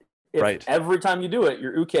that if every time you do it,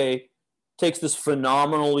 your uke takes this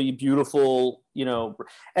phenomenally beautiful,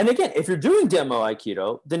 and again, if you're doing demo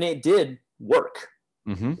aikido, then it did work.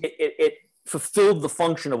 Mm-hmm. It fulfilled the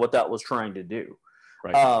function of what that was trying to do.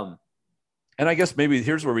 Right. And I guess maybe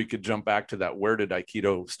here's where we could jump back to that. Where did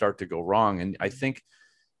aikido start to go wrong? And I think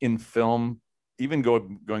in film, even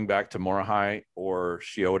going back to Morihei or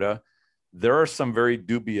Shioda, there are some very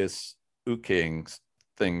dubious ukeing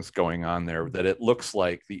things going on there, that it looks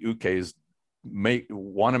like the ukes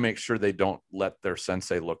want to make sure they don't let their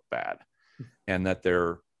sensei look bad, and that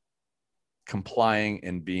they're complying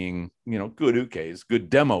and being, good ukes,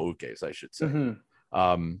 good demo ukes, I should say.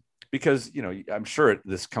 Mm-hmm. Because, I'm sure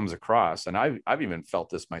this comes across, and I've even felt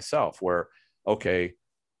this myself, where, okay,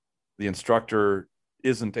 the instructor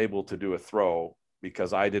isn't able to do a throw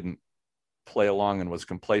because I didn't play along and was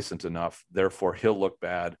complacent enough. Therefore, he'll look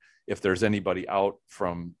bad. If there's anybody out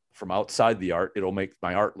from outside the art, it'll make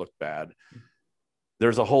my art look bad.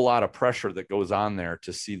 There's a whole lot of pressure that goes on there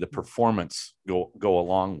to see the performance go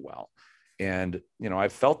along well. And,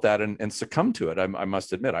 I've felt that and succumbed to it. I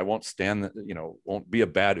must admit, I won't won't be a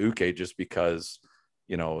bad uke just because,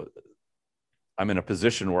 I'm in a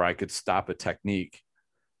position where I could stop a technique.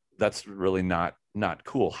 That's really not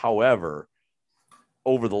cool. However,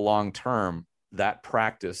 over the long term, that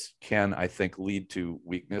practice can, I think, lead to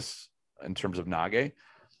weakness in terms of nage.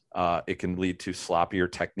 It can lead to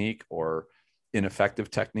sloppier technique or ineffective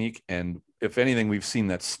technique. And if anything, we've seen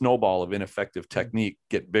that snowball of ineffective technique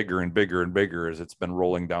get bigger and bigger and bigger as it's been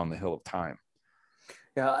rolling down the hill of time.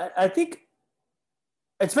 Yeah, I think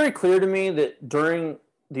it's very clear to me that during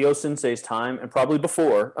the O-sensei's time, and probably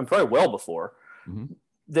before, and probably well before, mm-hmm.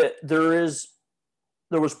 that there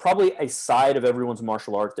was probably a side of everyone's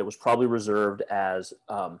martial art that was probably reserved as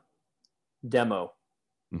demo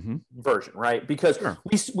mm-hmm. version, right? Because sure.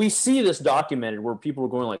 we see this documented where people were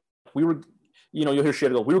going like, you'll hear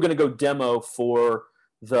shit go, we were going to go demo for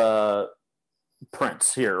the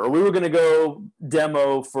prince here, or we were going to go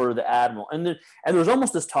demo for the admiral. And there's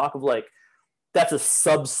almost this talk of like, that's a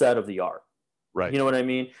subset of the art. Right. You know what I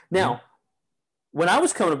mean? Now, mm-hmm. when I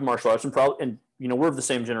was coming up with martial arts, and we're of the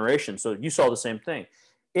same generation, so you saw the same thing.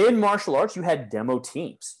 In martial arts, you had demo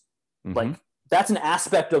teams. Mm-hmm. Like, that's an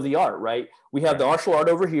aspect of the art, right? We have the martial art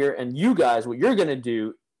over here, and you guys, what you're going to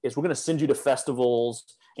do is we're going to send you to festivals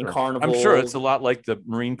and carnivals. I'm sure it's a lot like the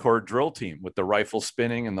Marine Corps drill team with the rifle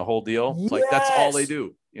spinning and the whole deal. It's like, that's all they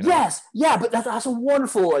do. Yes. Yeah, but that's a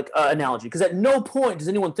wonderful analogy, because at no point does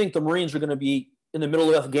anyone think the Marines are going to be in the middle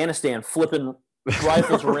of Afghanistan flipping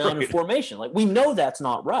rifles around right. in formation. Like, we know that's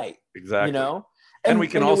not right. Exactly. And we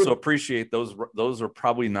can also appreciate those are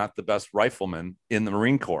probably not the best riflemen in the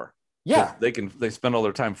Marine Corps. Yeah. They spend all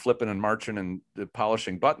their time flipping and marching and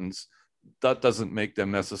polishing buttons. That doesn't make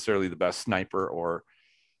them necessarily the best sniper or,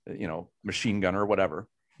 machine gunner or whatever.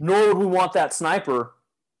 Nor would we want that sniper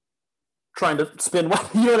trying to spin.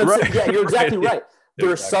 You know what I'm saying? Yeah, you're exactly right.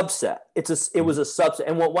 They're exactly. a subset. It was a subset.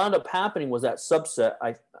 And what wound up happening was that subset,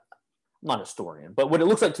 I'm not a historian, but what it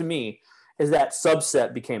looks like to me is that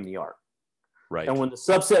subset became the art. Right. And when the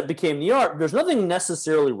subset became the art, there's nothing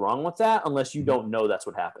necessarily wrong with that unless you don't know that's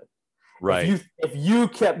what happened. Right. If you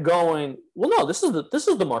kept going, well, no, this is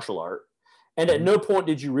the martial art. And at no point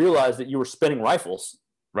did you realize that you were spinning rifles.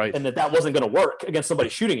 Right. And that wasn't going to work against somebody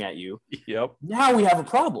shooting at you. Yep. Now we have a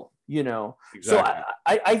problem, Exactly. So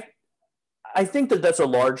I think that's a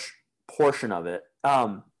large portion of it.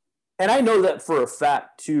 And I know that for a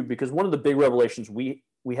fact too, because one of the big revelations we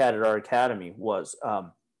had at our academy was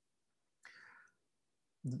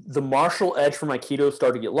the martial edge from Aikido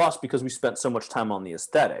started to get lost because we spent so much time on the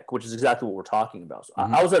aesthetic, which is exactly what we're talking about. So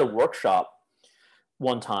mm-hmm. I was at a workshop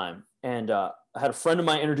one time, and I had a friend of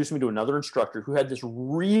mine introduce me to another instructor who had this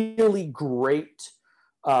really great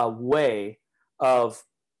way of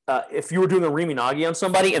if you were doing a Riminagi on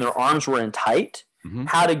somebody and their arms were in tight,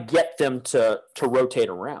 how to get them to rotate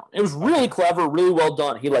around. It was really clever, really well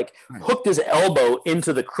done. He hooked his elbow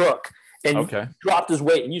into the crook and dropped his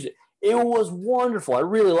weight and used it. It was wonderful. I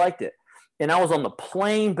really liked it. And I was on the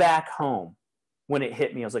plane back home when it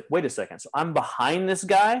hit me. I was like, wait a second. So I'm behind this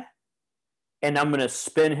guy and I'm going to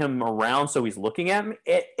spin him around so he's looking at me.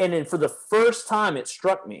 And then for the first time, it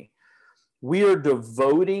struck me, we are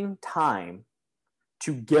devoting time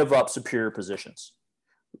to give up superior positions,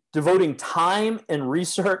 devoting time and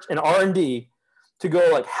research and R&D to go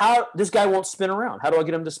like, how this guy won't spin around. How do I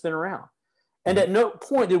get him to spin around? And at no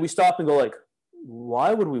point did we stop and go like,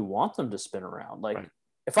 why would we want them to spin around? Like,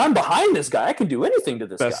 if I'm behind this guy, I can do anything to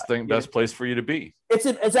this guy. Best place for you to be.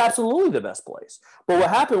 It's absolutely the best place. But what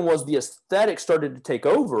happened was the aesthetic started to take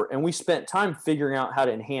over, and we spent time figuring out how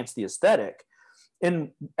to enhance the aesthetic.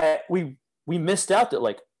 And we missed out that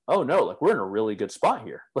like, oh no, like we're in a really good spot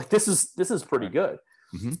here. Like this is pretty good.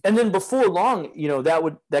 And then before long,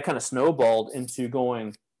 that kind of snowballed into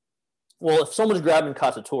going, well, if someone's grabbing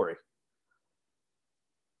Katatori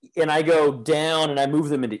and I go down and I move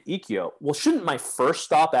them into Ikkyo, well, shouldn't my first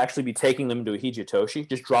stop actually be taking them to a Hijitoshi,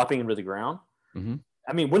 just dropping them to the ground?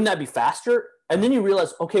 I mean, wouldn't that be faster? And then you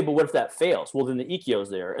realize, okay, but what if that fails? Well, then the Ikkyo's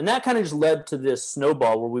there. And that kind of just led to this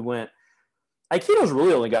snowball where we went, Aikido's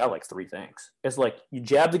really only got like three things. It's like you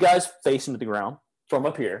jab the guy's face into the ground from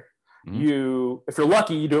up here. If you're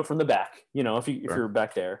lucky, you do it from the back, if you're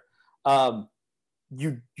back there.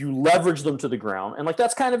 You leverage them to the ground, and like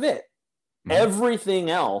that's kind of it. Everything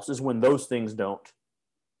else is when those things don't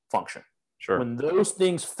function. When those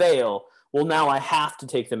things fail, well, now I have to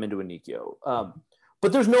take them into a Nikyo.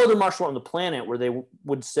 But there's no other martial art on the planet where they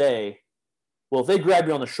would say, well, if they grab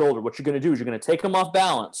you on the shoulder, what you're going to do is you're going to take them off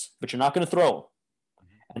balance, but you're not going to throw them.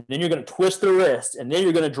 And then you're going to twist the wrist, and then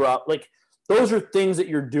you're going to drop. Like, those are things that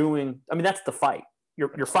you're doing. I mean, that's the fight.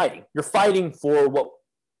 You're fighting. You're fighting for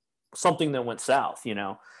something that went south,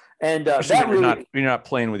 And you're not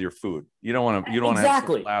playing with your food. You don't want to. You don't want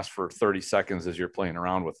to last for 30 seconds as you're playing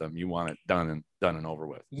around with them. You want it done and over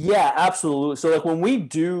with. Yeah, absolutely. So like when we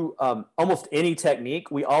do almost any technique,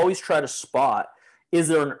 we always try to spot, is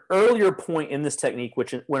there an earlier point in this technique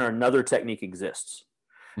when another technique exists,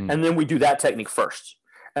 and then we do that technique first,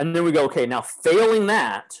 and then we go, okay, now failing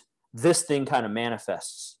that, this thing kind of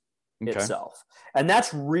manifests itself, and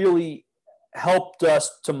that's really helped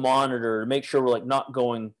us to monitor to make sure we're like not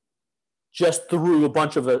going just through a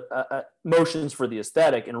bunch of motions for the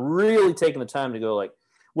aesthetic and really taking the time to go like,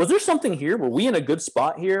 was there something here? Were we in a good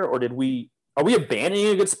spot here? Or are we abandoning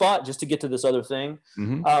a good spot just to get to this other thing?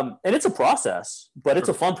 And it's a process, but it's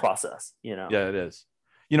a fun process, Yeah, it is.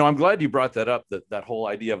 I'm glad you brought that up, that whole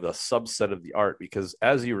idea of the subset of the art, because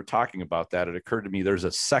as you were talking about that, it occurred to me there's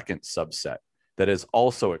a second subset that has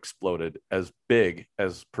also exploded as big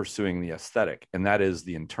as pursuing the aesthetic, and that is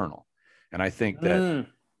the internal. And I think that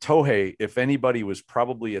Tohei, if anybody was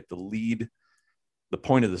probably at the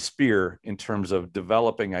point of the spear in terms of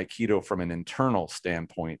developing Aikido from an internal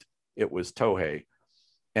standpoint, it was Tohei.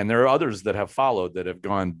 And there are others that have followed that have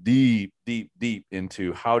gone deep, deep, deep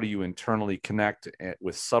into how do you internally connect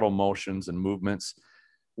with subtle motions and movements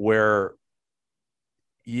where,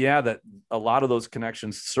 that a lot of those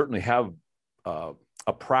connections certainly have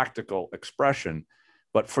a practical expression,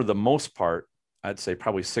 but for the most part, I'd say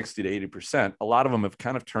probably 60 to 80%, a lot of them have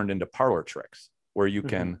kind of turned into parlor tricks where you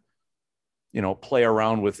can, play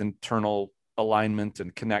around with internal alignment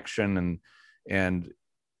and connection and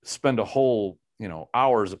spend a whole,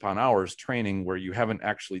 hours upon hours training where you haven't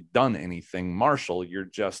actually done anything martial. You're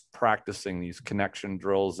just practicing these connection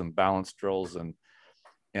drills and balance drills and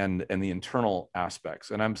the internal aspects.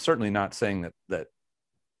 And I'm certainly not saying that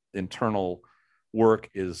internal work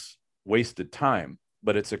is wasted time,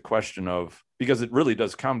 but it's a question of, because it really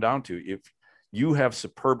does come down to, if you have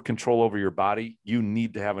superb control over your body, you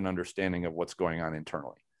need to have an understanding of what's going on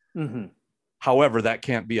internally. However, that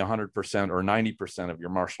can't be 100% or 90% of your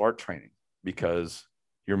martial art training, because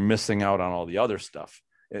you're missing out on all the other stuff.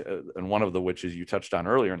 And one of the which is you touched on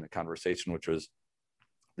earlier in the conversation, which was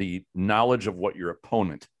the knowledge of what your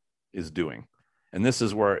opponent is doing. And this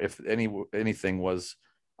is where, if anything was,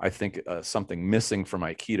 I think, something missing from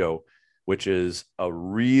Aikido, which is a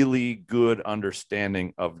really good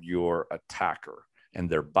understanding of your attacker and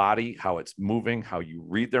their body, how it's moving, how you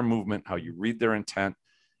read their movement, how you read their intent,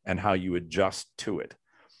 and how you adjust to it.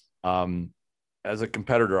 As a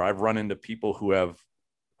competitor, I've run into people who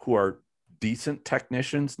are decent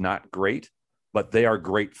technicians, not great, but they are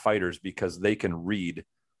great fighters because they can read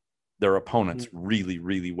their opponents really,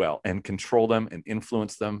 really well and control them and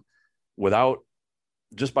influence them without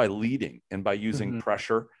just by leading and by using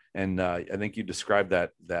pressure. And I think you described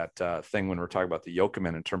that thing when we're talking about the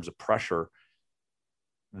Yokomen in terms of pressure.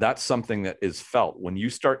 That's something that is felt when you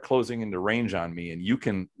start closing into range on me, and you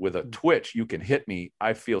can, with a twitch, you can hit me.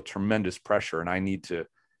 I feel tremendous pressure, and I need to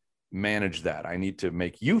manage that. I need to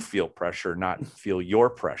make you feel pressure, not feel your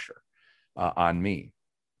pressure on me.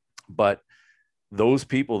 But those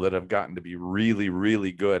people that have gotten to be really,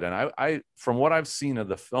 really good, and I from what I've seen of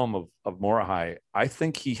the film of Morihei, I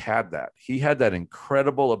think he had that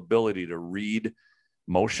incredible ability to read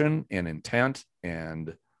motion and intent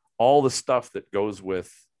and all the stuff that goes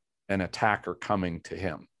with an attacker coming to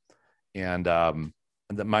him. And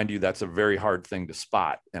that, mind you, that's a very hard thing to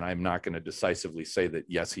spot. And I'm not going to decisively say that,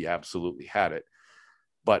 yes, he absolutely had it.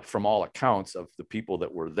 But from all accounts of the people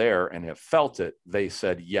that were there and have felt it, they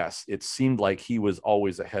said, yes, it seemed like he was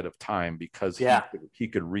always ahead of time because he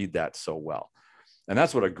could read that so well. And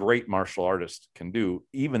that's what a great martial artist can do,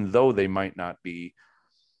 even though they might not be,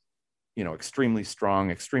 extremely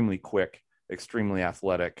strong, extremely quick, extremely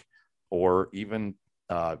athletic, or even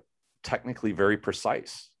technically very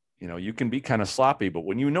precise. You can be kind of sloppy, but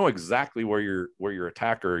when you know exactly where your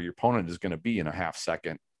attacker or your opponent is going to be in a half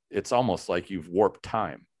second, it's almost like you've warped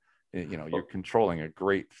time. You're controlling a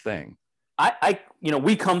great thing.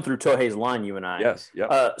 We come through Tohei's line, you and I. Yes.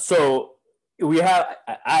 Yeah. So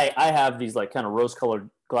I have these like kind of rose-colored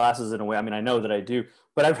glasses in a way. I mean, I know that I do,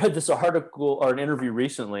 but I've read this article or an interview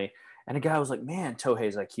recently, and a guy was like, "Man,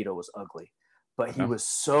 Tohei's Aikido was ugly, but he was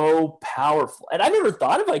so powerful." And I never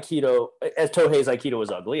thought of Aikido as Tohei's Aikido was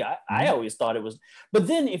ugly. I always thought it was. But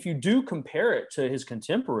then if you do compare it to his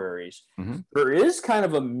contemporaries, there is kind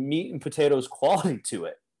of a meat and potatoes quality to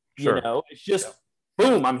it. Sure. It's just,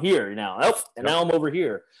 boom, I'm here now. Now I'm over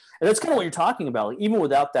here. And that's kind of what you're talking about. Like, even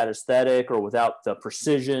without that aesthetic or without the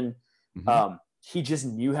precision, he just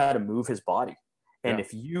knew how to move his body. And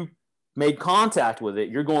if you made contact with it,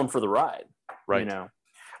 you're going for the ride. Right.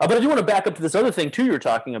 But I do want to back up to this other thing too. You're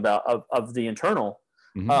talking about of the internal.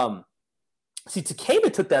 See,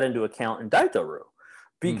 Takeba took that into account in Daito-Ryu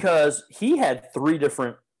because he had 3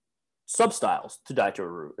 different sub-styles to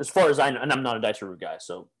Daito-Ryu. As far as I know, and I'm not a Daito-Ryu guy,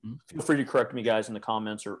 so feel free to correct me, guys, in the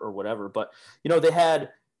comments or whatever. But they had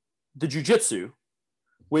the Jiu-Jitsu,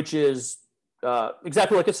 which is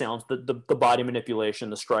exactly like it sounds: the body manipulation,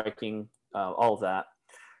 the striking, all of that.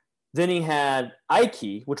 Then he had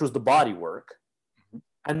Aiki, which was the body work.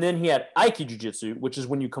 And then he had Aiki Jiu-Jitsu, which is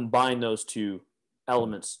when you combine those 2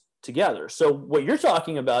 elements together. So what you're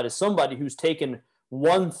talking about is somebody who's taken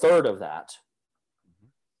 1/3 of that,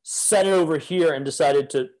 set it over here, and decided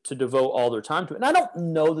to devote all their time to it. And I don't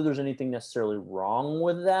know that there's anything necessarily wrong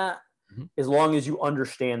with that, as long as you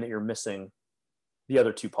understand that you're missing the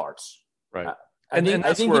other 2 parts. Right. And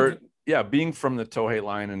that's where, being from the Tohei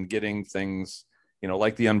line and getting things,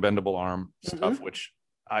 like the unbendable arm stuff, which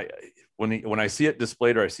when I see it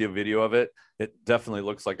displayed or I see a video of it, it definitely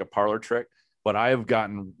looks like a parlor trick. But I have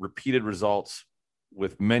gotten repeated results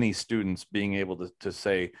with many students being able to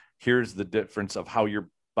say, here's the difference of how your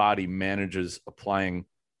body manages applying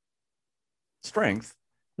strength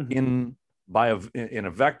in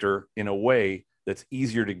a vector in a way that's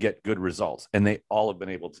easier to get good results. And they all have been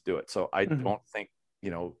able to do it. So I don't think,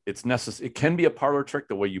 it's necessary. It can be a parlor trick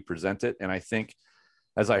the way you present it. And I think,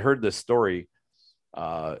 as I heard this story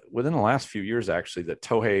within the last few years, actually, that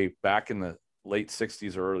Tohei back in the late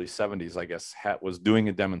 60s or early 70s, I guess, was doing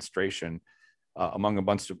a demonstration among a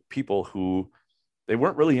bunch of people who they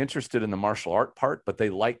weren't really interested in the martial art part, but they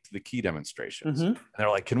liked the key demonstrations. And they're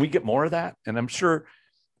like, can we get more of that? And I'm sure,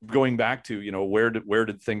 going back to, where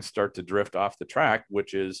did things start to drift off the track,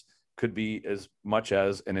 which could be as much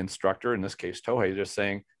as an instructor, in this case, Tohei, just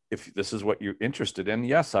saying, if this is what you're interested in,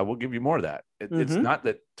 yes, I will give you more of that. It's not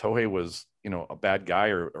that Tohei was, a bad guy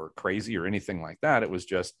or crazy or anything like that. It was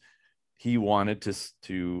just, he wanted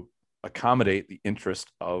to accommodate the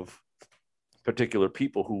interest of particular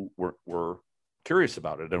people who were curious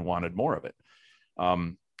about it and wanted more of it.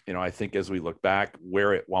 I think as we look back,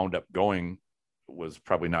 where it wound up going was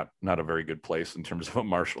probably not a very good place in terms of a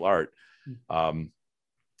martial art. And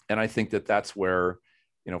I think that's where,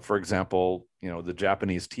 for example, the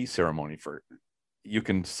Japanese tea ceremony, you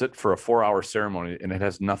can sit for a 4-hour ceremony and it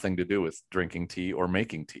has nothing to do with drinking tea or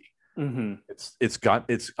making tea. It's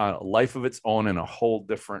got a life of its own in a whole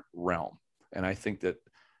different realm. And I think that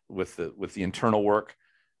with the internal work,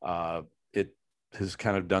 it has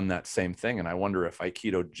kind of done that same thing. And I wonder if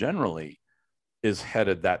Aikido generally is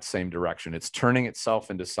headed that same direction. It's turning itself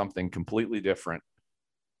into something completely different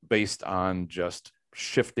based on just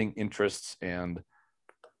shifting interests and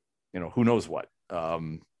who knows what.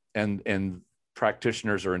 And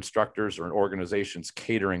practitioners or instructors or organizations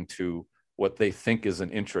catering to what they think is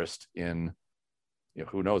an interest in,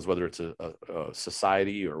 who knows whether it's a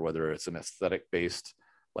society or whether it's an aesthetic based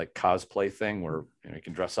like cosplay thing where you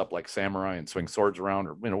can dress up like samurai and swing swords around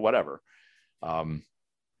or whatever.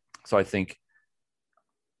 So I think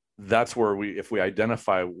that's where if we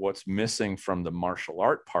identify what's missing from the martial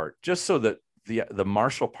art part, just so that the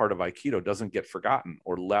martial part of Aikido doesn't get forgotten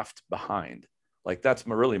or left behind. Like that's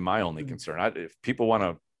really my only concern. If people want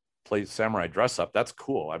to play samurai dress up, that's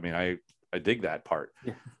cool. I mean, I dig that part,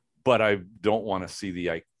 but I don't want to see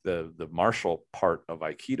the martial part of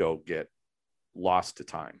Aikido get lost to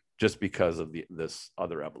time just because of this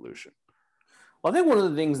other evolution. Well, I think one of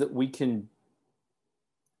the things that we can,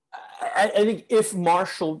 I think if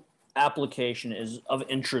martial application is of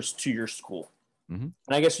interest to your school, and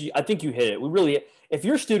I think you hit it. If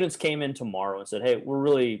your students came in tomorrow and said, hey, we're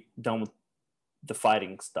really done with the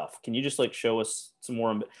fighting stuff, can you just like show us some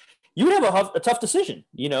more? You would have a tough decision,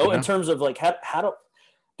 in terms of like, how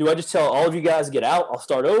do I just tell all of you guys get out, I'll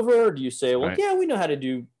start over? Or do you say, well, right, yeah, we know how to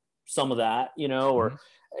do some of that, or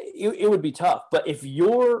it would be tough. But if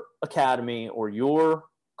your academy or your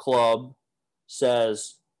club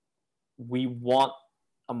says, we want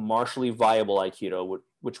a martially viable Aikido,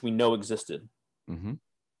 which we know existed,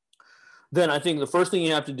 then I think the first thing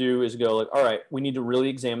you have to do is go like, all right, we need to really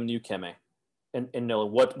examine the ukeme and know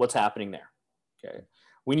what's happening there. Okay.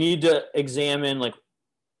 We need to examine like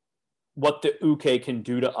what the uke can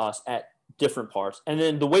do to us at different parts. And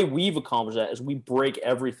then the way we've accomplished that is we break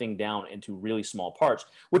everything down into really small parts,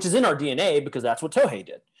 which is in our DNA because that's what Tohei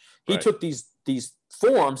did. He took these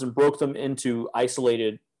forms and broke them into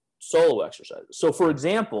isolated solo exercises. So for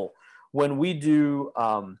example, when we do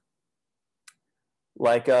Shomanuchi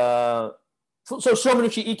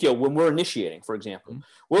Ikkyo, when we're initiating, for example,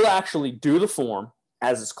 we'll actually do the form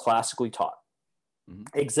as it's classically taught,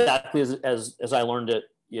 exactly as I learned it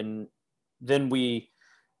then we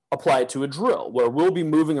apply it to a drill where we'll be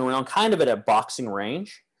moving around kind of at a boxing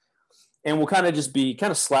range, and we'll kind of just be kind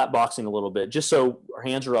of slap boxing a little bit just so our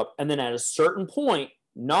hands are up. And then at a certain point,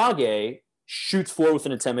 Nage shoots forward with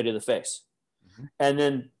an ateme to the face. And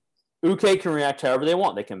then uke can react however they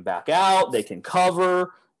want. They can back out, they can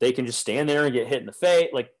cover, they can just stand there and get hit in the face.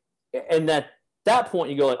 And at that point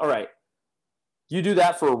you go like, all right, you do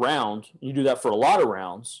that for a round, you do that for a lot of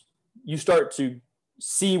rounds, you start to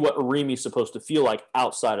see what Arimi is supposed to feel like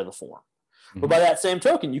outside of the form. But by that same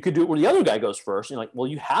token, you could do it where the other guy goes first. And you're like, well,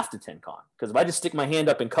 you have to Tenkan, because if I just stick my hand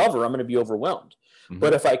up and cover, I'm going to be overwhelmed.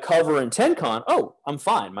 But if I cover and Tenkan, I'm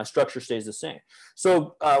fine. My structure stays the same.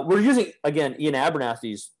 So we're using, again, Ian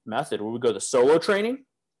Abernathy's method where we go the solo training,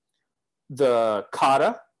 the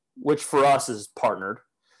kata, which for us is partnered.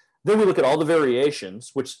 Then we look at all the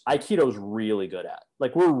variations, which Aikido is really good at.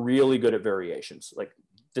 Like, we're really good at variations. Like,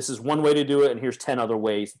 this is one way to do it, and here's 10 other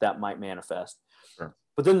ways that might manifest. Sure.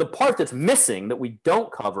 But then the part that's missing that we don't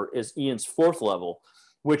cover is Ian's fourth level,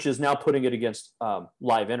 which is now putting it against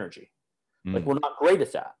live energy. Like, we're not great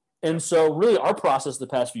at that. And so really our process the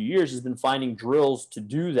past few years has been finding drills to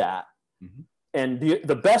do that. And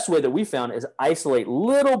the best way that we found is isolate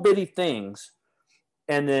little bitty things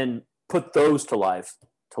and then put those to live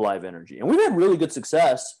energy. And we've had really good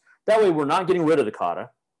success. That way we're not getting rid of the kata,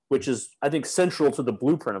 which is, I think, central to the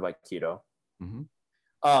blueprint of Aikido,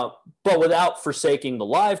 but without forsaking the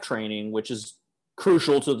live training, which is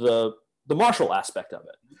crucial to the martial aspect of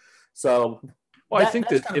it. So, well, I think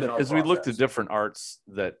that as we looked at different arts,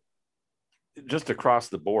 that just across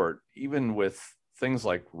the board, even with things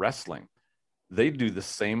like wrestling, they do the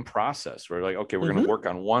same process. We're like, okay, we're going to work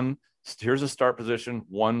on one. Here's a start position,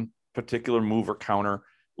 one particular move or counter.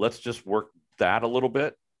 Let's just work that a little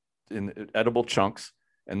bit in edible chunks.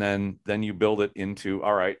 And then you build it into,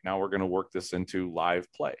 all right, now we're going to work this into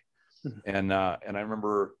live play. And I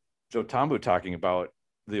remember Joe Tambu talking about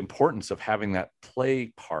the importance of having that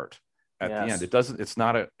play part at the end. It's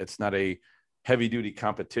not a heavy duty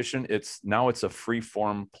competition. It's a free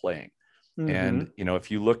form playing. And,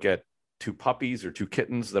 if you look at two puppies or two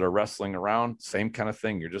kittens that are wrestling around, same kind of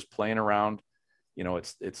thing. You're just playing around,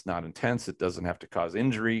 it's not intense. It doesn't have to cause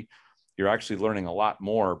injury. You're actually learning a lot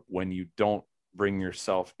more when you don't bring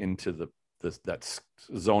yourself into that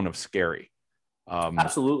zone of scary.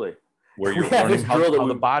 Absolutely. Where you're learning how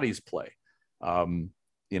the bodies play. And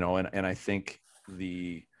I think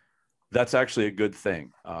that's actually a good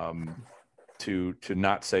thing. To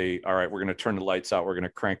not say, all right, we're going to turn the lights out. We're going to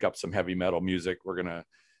crank up some heavy metal music.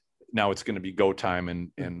 Now it's going to be go time.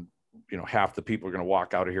 And half the people are going to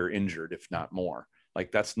walk out of here injured, if not more.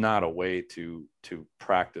 Like, that's not a way to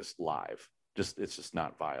practice live. it's just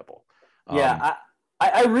not viable. Yeah.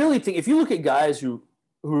 I really think if you look at guys who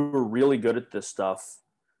are really good at this stuff,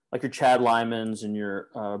 like your Chad Lymans and your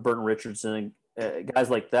Burton Richardson, guys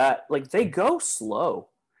like that, like they go slow.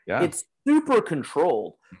 Yeah. It's super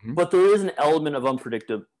controlled, but there is an element of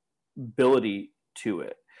unpredictability to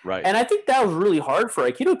it. Right. And I think that was really hard for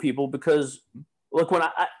Aikido people because, look, when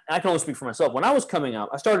I can only speak for myself. When I was coming up,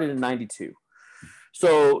 I started in '92.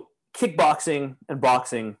 So kickboxing and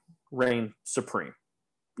boxing reigned supreme.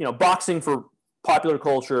 You know, boxing for popular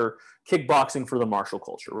culture, kickboxing for the martial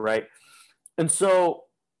culture, right? And so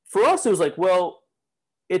for us, it was like, well,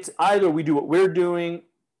 it's either we do what we're doing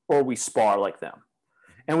or we spar like them.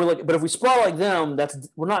 And we're like, but if we spar like them,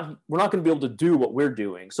 we're not going to be able to do what we're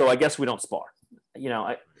doing. So I guess we don't spar, you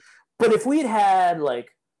know. But if we had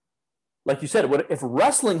like you said, if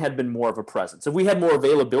wrestling had been more of a presence, if we had more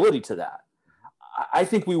availability to that, I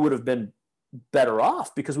think we would have been better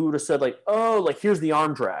off because we would have said like, oh, like here's the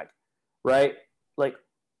arm drag, right? Like,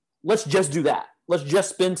 let's just do that. Let's just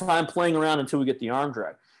spend time playing around until we get the arm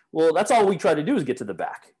drag. Well, that's all we try to do is get to the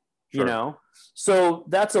back, you know? So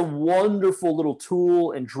that's a wonderful little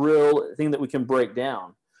tool and drill thing that we can break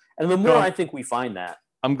down. And the more I think we find that.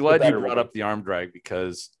 I'm glad you brought up the arm drag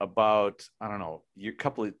because about, I don't know,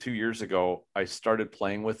 2 years ago, I started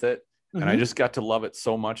playing with it and I just got to love it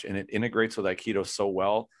so much. And it integrates with Aikido so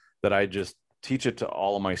well that I just teach it to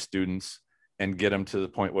all of my students and get them to the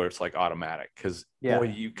point where it's like automatic because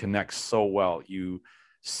boy, you connect so well. You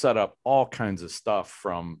set up all kinds of stuff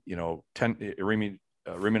from, you know, Riminage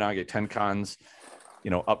Tenkans,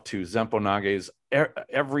 you know, up to Zempo Nages,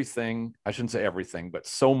 everything. I shouldn't say everything, but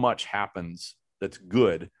so much happens that's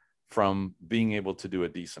good from being able to do a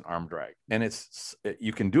decent arm drag. And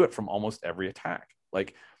you can do it from almost every attack.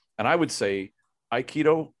 Like, and I would say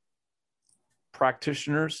Aikido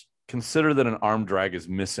practitioners consider that an arm drag is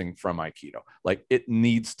missing from Aikido. Like it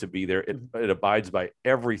needs to be there. It abides by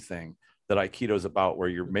everything that Aikido is about, where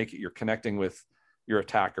you're connecting with your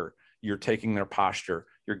attacker, you're taking their posture,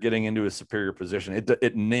 you're getting into a superior position.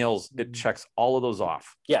 It checks all of those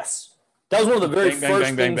off. Yes. That was one of the very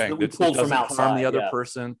first things that we pulled from outside. Harm the other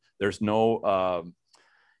person. There's no,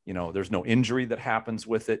 there's no injury that happens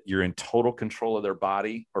with it. You're in total control of their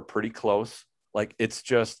body or pretty close. Like it's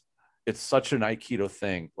such an Aikido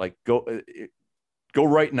thing. Like go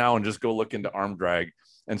right now and just go look into arm drag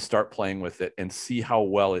and start playing with it and see how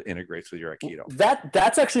well it integrates with your Aikido.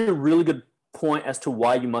 That's actually a really good point as to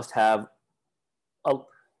why you must have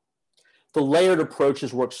the layered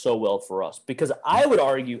approaches work so well for us, because I would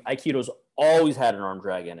argue Aikido's always had an arm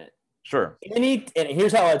drag in it. Sure. And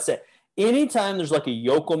here's how I'd say it. Anytime there's like a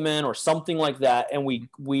yokomen or something like that, and we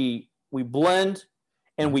blend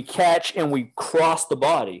and we catch and we cross the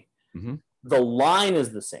body, the line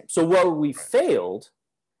is the same. So where we failed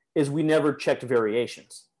is we never checked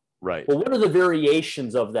variations. Right. Well, what are the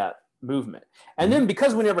variations of that movement? And then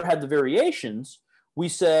because we never had the variations, we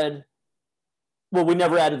said, well, we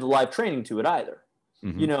never added the live training to it either.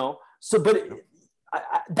 You know? So, but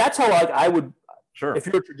that's how I would, sure. If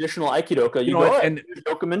you're a traditional Aikidoka, you go, and here's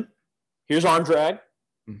yokomen, here's arm drag,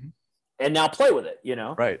 and now play with it, you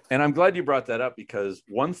know? Right. And I'm glad you brought that up, because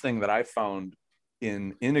one thing that I found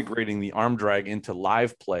in integrating the arm drag into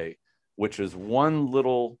live play, which is one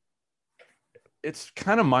little, it's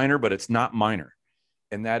kind of minor, but it's not minor.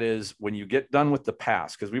 And that is when you get done with the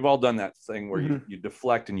pass, because we've all done that thing where you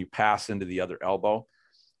deflect and you pass into the other elbow,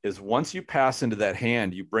 is once you pass into that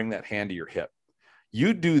hand, you bring that hand to your hip.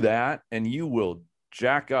 You do that and you will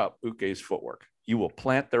jack up Uke's footwork. You will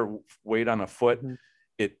plant their weight on a foot.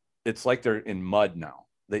 It's like they're in mud now.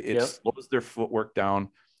 It slows their footwork down.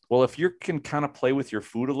 Well, if you can kind of play with your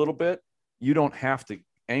foot a little bit, you don't have to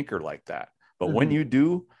anchor like that. But when you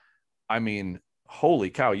do, I mean, holy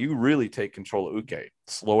cow, you really take control of Uke.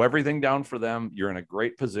 Slow everything down for them. You're in a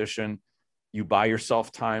great position. You buy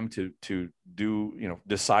yourself time to do,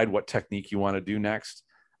 decide what technique you want to do next.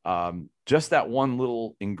 Just that one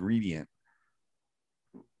little ingredient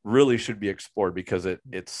really should be explored, because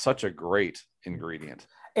it's such a great ingredient.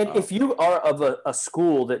 And if you are of a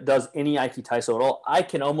school that does any Aiki Taiso at all, I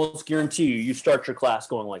can almost guarantee you start your class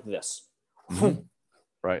going like this.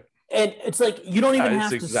 Right. And it's like, you don't even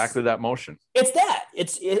have to. It's exactly that motion. It's that.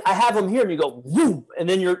 I have them here and you go, woo, and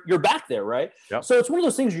then you're back there, right? Yep. So it's one of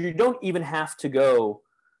those things where you don't even have to go,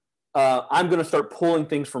 I'm going to start pulling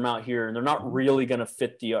things from out here, and they're not really going to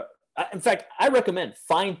fit the art. In fact, I recommend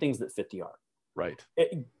find things that fit the art. Right.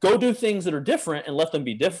 Go do things that are different and let them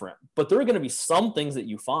be different. But there are going to be some things that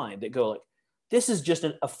you find that go like, this is just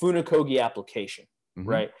a Funakogi application,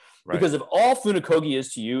 right? Because if all Funakogi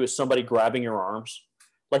is to you is somebody grabbing your arms,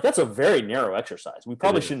 like that's a very narrow exercise. We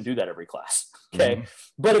probably shouldn't do that every class. Okay. Mm-hmm.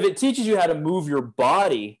 But if it teaches you how to move your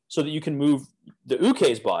body so that you can move the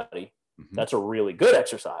uke's body, mm-hmm. that's a really good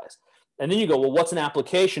exercise. And then you go, well, what's an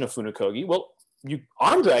application of Funakogi? Well,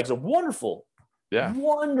 arm drag is a wonderful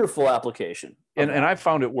application. And I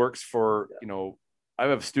found it works for, I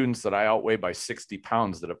have students that I outweigh by 60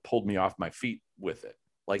 pounds that have pulled me off my feet with it.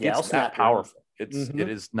 Like it's that powerful. It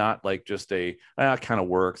is not like just kind of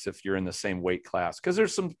works if you're in the same weight class. Cause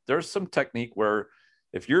there's some technique where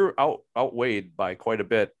if you're outweighed by quite a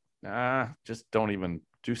bit, just don't even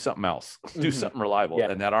do something else, do something reliable.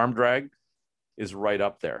 Yeah. And that arm drag is right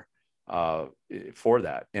up there for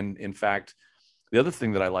that. And in fact, the other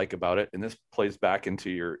thing that I like about it, and this plays back into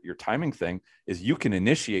your timing thing, is you can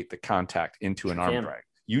initiate the contact into an arm drag.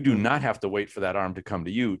 You do not have to wait for that arm to come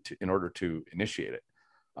to you in order to initiate it.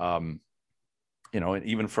 And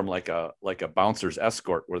even from like a bouncer's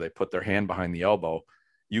escort where they put their hand behind the elbow,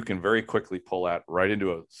 you can very quickly pull that right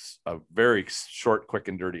into a very short, quick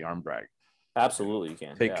and dirty arm drag. Absolutely. You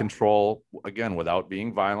can take control again, without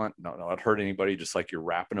being violent, not hurt anybody, just like you're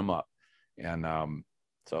wrapping them up. And,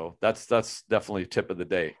 so that's definitely tip of the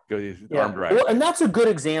day. Arm drag. Well, and that's a good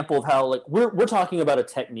example of how like we're talking about a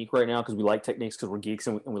technique right now because we like techniques because we're geeks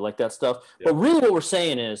and we like that stuff. Yeah. But really what we're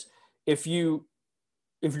saying is if you're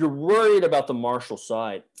worried about the martial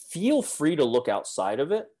side, feel free to look outside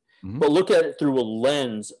of it, but look at it through a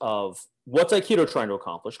lens of what's Aikido trying to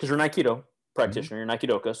accomplish, because you're an Aikido practitioner, you're an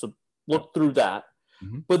Aikidoka, so look through that.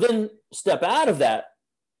 But then step out of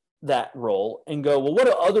that role and go, well, what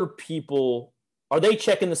do other people, are they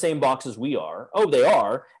checking the same boxes we are? Oh, they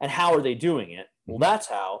are. And how are they doing it? Well, that's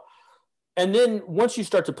how. And then once you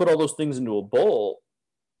start to put all those things into a bowl,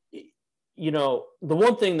 the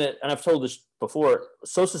one thing that, and I've told this before,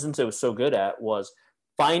 Sosa Sensei was so good at was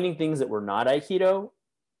finding things that were not Aikido.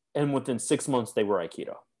 And within 6 months, they were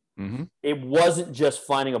Aikido. It wasn't just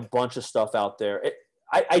finding a bunch of stuff out there.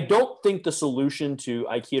 I don't think the solution to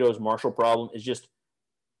Aikido's martial problem is just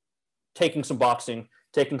taking some boxing,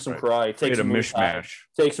 taking some karate, take some mishmash.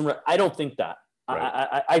 I don't think that.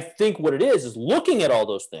 Right. I think what it is looking at all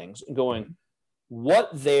those things and going, what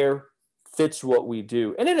there fits what we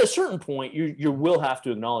do. And at a certain point, you will have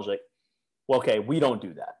to acknowledge, like, well, okay, we don't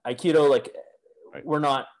do that. Aikido, like, we're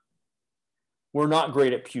not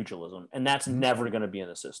great at pugilism, and that's never going to be in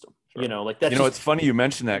the system. Sure. Like that's. It's funny you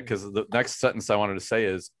mentioned that because the next sentence I wanted to say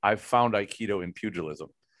is I found Aikido in pugilism.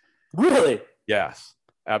 Really? Yes.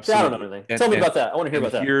 Absolutely. I don't know anything. Tell me about that. I want to hear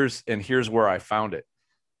about that. Here's where I found it.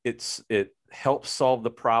 It helps solve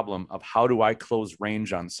the problem of how do I close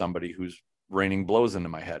range on somebody who's raining blows into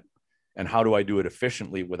my head, and how do I do it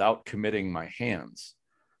efficiently without committing my hands?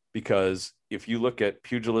 Because if you look at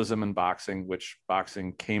pugilism and boxing, which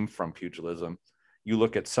boxing came from pugilism, you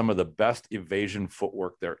look at some of the best evasion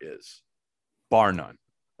footwork there is, bar none,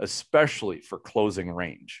 especially for closing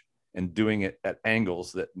range and doing it at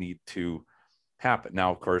angles that need to happen.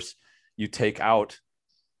 Now, of course, you take out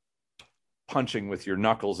punching with your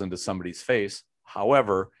knuckles into somebody's face.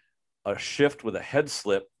 However, a shift with a head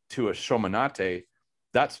slip to a shomenate,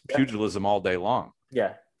 that's pugilism all day long.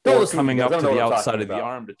 Yeah. Or coming up to the outside of the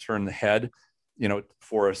arm to turn the head,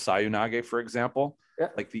 for a sayunage, for example,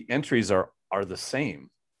 like the entries are the same.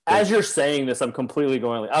 As you're saying this, I'm completely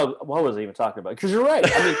going like, oh, what was I even talking about? Because you're right.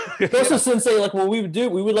 I mean, Sosa Sensei, like what we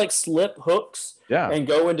would like slip hooks and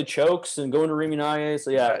go into chokes and go into riminage.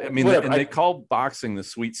 So I mean, they call boxing the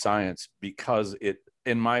sweet science because it,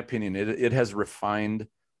 in my opinion, it has refined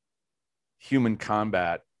human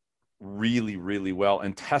combat really, really well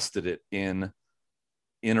and tested it in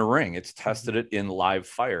a ring. It's tested it in live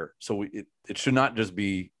fire. So it should not just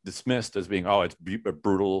be dismissed as being, oh, it's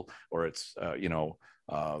brutal or it's,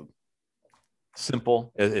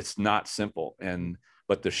 simple. It's not simple.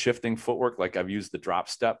 But the shifting footwork, like I've used the drop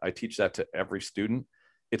step, I teach that to every student.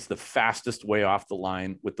 It's the fastest way off the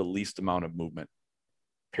line with the least amount of movement,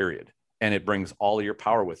 period. And it brings all of your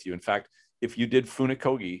power with you. In fact, if you did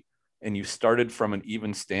Funakogi and you started from an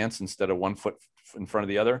even stance instead of 1 foot in front of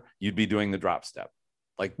the other, you'd be doing the drop step.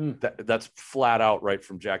 Like that's flat out right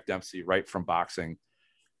from Jack Dempsey, right from boxing.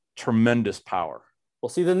 Tremendous power. Well,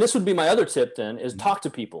 see, then this would be my other tip then is talk to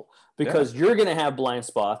people, because you're going to have blind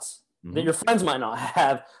spots that your friends might not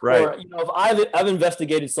have. Right. Or, if I've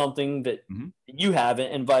investigated something that you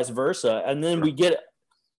haven't and vice versa, and then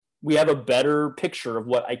we have a better picture of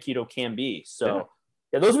what Aikido can be. So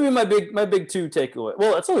those would be my big two takeaway.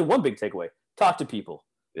 Well, it's only one big takeaway. Talk to people.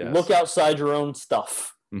 Yes. Look outside your own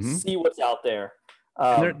stuff. See what's out there.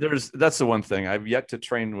 That's the one thing I've yet to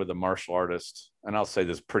train with a martial artist, and I'll say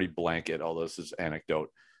this pretty blanket, although this is anecdote,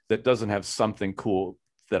 that doesn't have something cool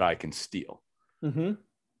that I can steal.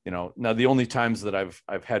 Now the only times that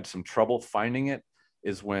I've had some trouble finding it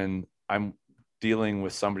is when I'm dealing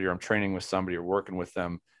with somebody, or I'm training with somebody, or working with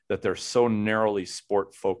them, that they're so narrowly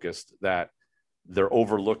sport focused that they're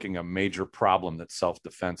overlooking a major problem that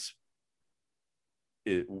self-defense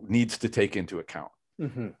needs to take into account.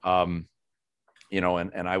 And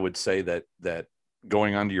I would say that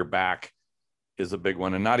going onto your back is a big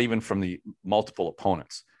one, and not even from the multiple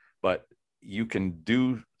opponents, but you can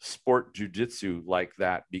do sport jujitsu like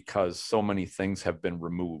that because so many things have been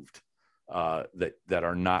removed that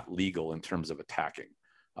are not legal in terms of attacking.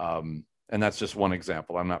 And that's just one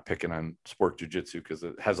example. I'm not picking on sport jujitsu because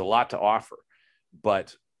it has a lot to offer,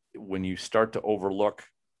 but when you start to overlook,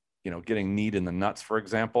 getting kneed in the nuts, for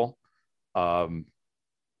example,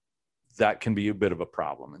 that can be a bit of a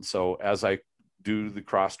problem. And so as I do the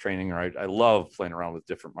cross training, or I love playing around with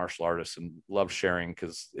different martial artists and love sharing,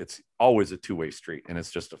 because it's always a two-way street and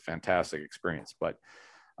it's just a fantastic experience. But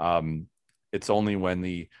it's only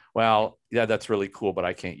when that's really cool, but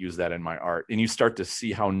I can't use that in my art. And you start to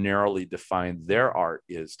see how narrowly defined their art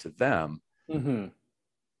is to them.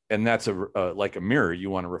 And that's like a mirror. You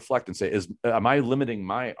want to reflect and say, am I limiting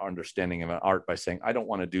my understanding of an art by saying, I don't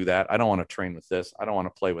want to do that. I don't want to train with this. I don't want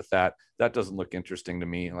to play with that. That doesn't look interesting to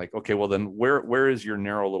me. Like, okay, well then where is your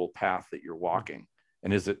narrow little path that you're walking?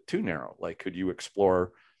 And is it too narrow? Like, could you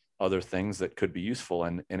explore other things that could be useful?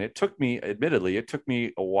 And it took me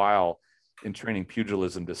a while in training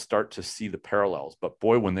pugilism to start to see the parallels. But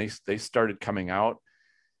boy, when they started coming out,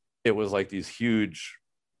 it was like these huge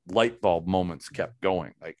light bulb moments kept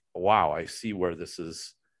going. Like, wow, I see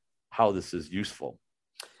how this is useful.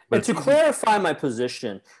 But to clarify my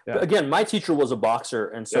position, again, my teacher was a boxer,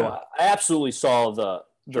 and so I absolutely saw the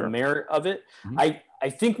merit of it. I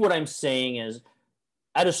think what I'm saying is,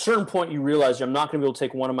 at a certain point, you realize I'm not going to be able to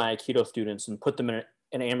take one of my Aikido students and put them in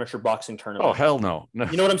an amateur boxing tournament. Oh, hell no.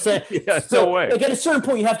 You know what I'm saying? No way. Like, at a certain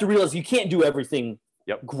point, you have to realize you can't do everything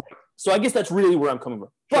great. So I guess that's really where I'm coming from.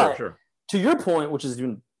 But to your point, which is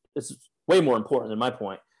it's way more important than my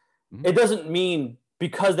point, it doesn't mean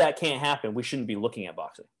because that can't happen, we shouldn't be looking at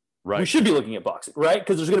boxing. Right. We should be looking at boxing, right?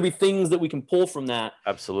 Because there's going to be things that we can pull from that,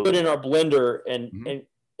 absolutely, put in our blender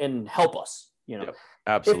and help us.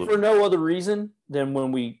 Absolutely. If for no other reason than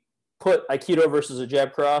when we put Aikido versus a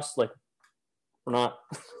jab cross, like we're not,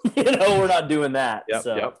 we're not doing that.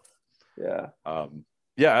 Yeah,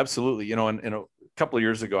 absolutely. And a couple of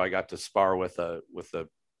years ago, I got to spar with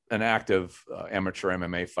an active amateur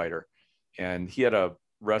MMA fighter, and he had a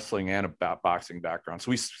wrestling and a boxing background.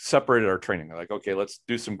 So we separated our training. They're like, okay, let's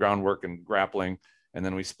do some groundwork and grappling, and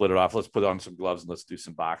then we split it off. Let's put on some gloves and let's do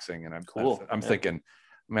some boxing. And I'm thinking,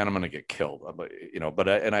 man, I'm going to get killed. But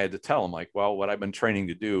I had to tell him, like, well, what I've been training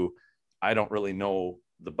to do, I don't really know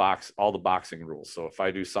all the boxing rules. So if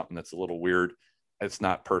I do something that's a little weird, it's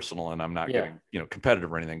not personal, and I'm not getting,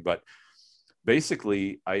 competitive or anything. But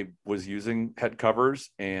basically, I was using head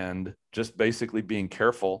covers and just basically being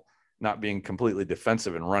careful, not being completely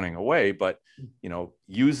defensive and running away, but,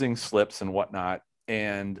 using slips and whatnot.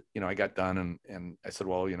 And, I got done and I said,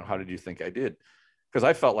 well, how did you think I did? Because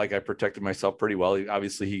I felt like I protected myself pretty well.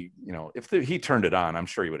 Obviously, if he turned it on, I'm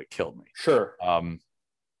sure he would have killed me. Sure. And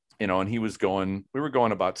we were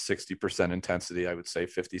going about 60% intensity, I would say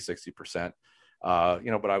 50, 60%.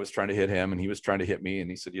 But I was trying to hit him and he was trying to hit me. And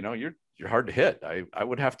he said, you're hard to hit. I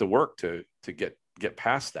would have to work to get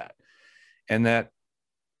past that. And that,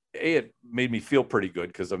 it made me feel pretty good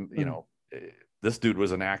because this dude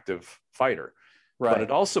was an active fighter. Right. But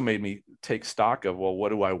it also made me take stock of, well, what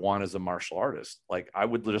do I want as a martial artist? Like, I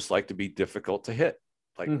would just like to be difficult to hit.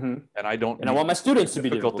 Like, and I want my students to be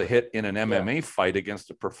difficult to hit in an MMA fight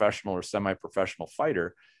against a professional or semi-professional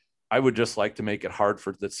fighter. I would just like to make it hard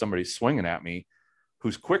that somebody's swinging at me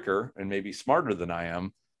who's quicker and maybe smarter than I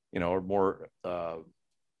am, or more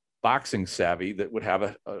boxing savvy, that would have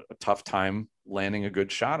a tough time landing a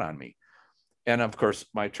good shot on me. And of course,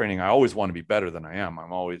 my training, I always want to be better than I am.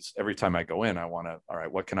 Every time I go in, I want to, all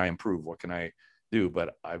right, what can I improve? What can I do?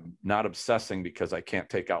 But I'm not obsessing because I can't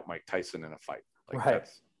take out Mike Tyson in a fight. Like,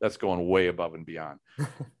 that's going way above and beyond.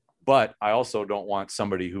 But I also don't want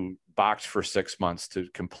somebody who boxed for 6 months to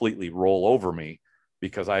completely roll over me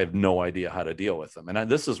because I have no idea how to deal with them. And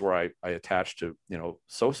this is where I attach to,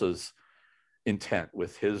 Sosa's intent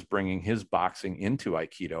with his bringing his boxing into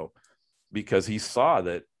Aikido, because he saw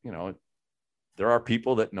that, there are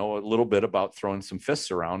people that know a little bit about throwing some fists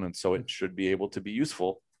around. And so it should be able to be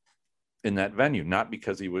useful in that venue, not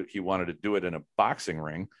because he wanted to do it in a boxing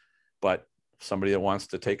ring, but somebody that wants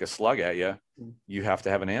to take a slug at you, you have to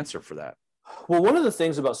have an answer for that. Well, one of the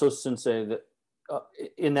things about Sosa Sensei that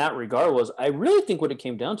in that regard was, I really think what it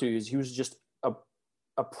came down to is he was just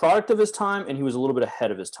a product of his time, and he was a little bit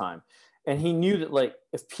ahead of his time. And he knew that, like,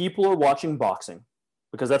 if people are watching boxing,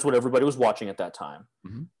 because that's what everybody was watching at that time,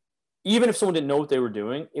 mm-hmm. even if someone didn't know what they were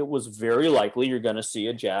doing, it was very likely you're going to see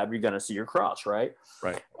a jab, you're going to see your cross, right?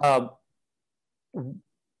 Right.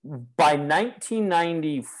 By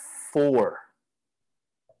 1994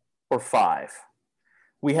 or 5,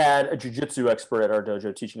 we had a jiu-jitsu expert at our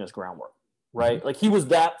dojo teaching us groundwork, right? Mm-hmm. Like, he was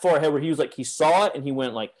that far ahead where he was like, he saw it and he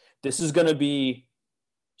went like, this is going to be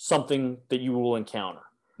something that you will encounter.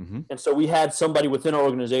 Mm-hmm. And so we had somebody within our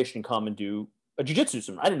organization come and do a jiu-jitsu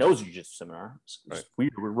seminar. I didn't know it was a jiu-jitsu seminar. It's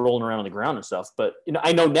weird. We're rolling around on the ground and stuff, but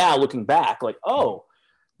I know now, looking back, like, oh,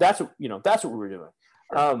 that's what we were doing.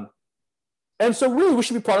 Sure. And so really we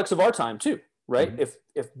should be products of our time too, right? Mm-hmm.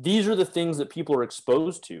 If these are the things that people are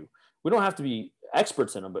exposed to, we don't have to be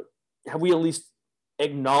experts in them, but have we at least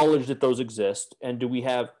acknowledged that those exist, and do we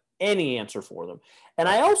have any answer for them? And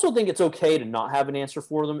I also think it's okay to not have an answer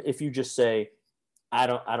for them if you just say, I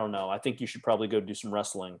don't know. I think you should probably go do some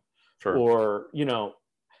wrestling. Sure. Or,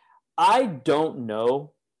 I don't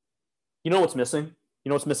know. You know what's missing? You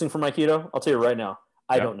know what's missing from Aikido? I'll tell you right now.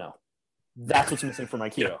 I don't know. That's what's missing from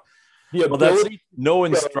Aikido. The ability. No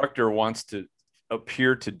instructor wants to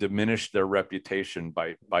appear to diminish their reputation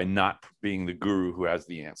by not being the guru who has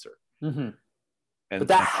the answer. Mm-hmm. But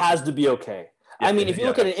that has to be okay. Yeah, I mean, if you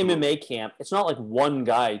look at an MMA camp, it's not like one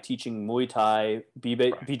guy teaching Muay Thai,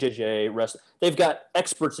 BJJ, wrestling. They've got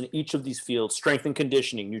experts in each of these fields: strength and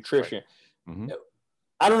conditioning, nutrition. Right. Mm-hmm.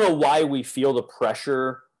 I don't know why we feel the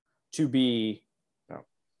pressure to be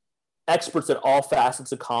experts at all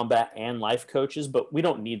facets of combat and life coaches, but we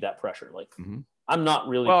don't need that pressure. Like, mm-hmm. I'm not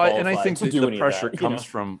really qualified and I think to do the pressure comes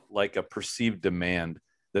from like a perceived demand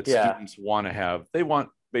that students want to have. They want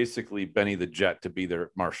basically Benny the Jet to be their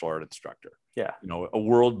martial art instructor. Yeah.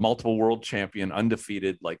 Multiple world champion,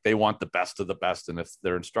 undefeated. Like, they want the best of the best. And if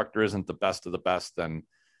their instructor isn't the best of the best, then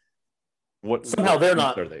somehow they're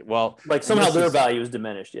not. Are they? Well, like, somehow their value is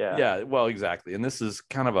diminished. Yeah. Yeah. Well, exactly. And this is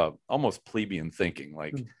kind of almost plebeian thinking.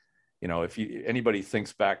 Like, if anybody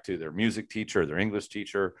thinks back to their music teacher, their English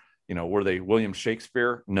teacher, were they William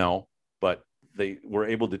Shakespeare? No, but they were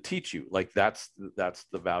able to teach you. Like, that's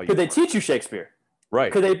the value. Could they teach you Shakespeare? Right.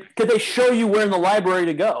 Could they show you where in the library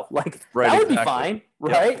to go? Like, that would be fine,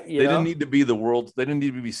 right? Yeah. They didn't need to be they didn't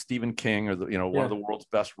need to be Stephen King or one of the world's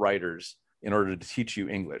best writers in order to teach you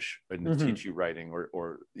English and to teach you writing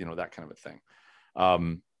or that kind of a thing.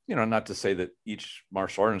 Not to say that each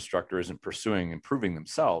martial art instructor isn't pursuing improving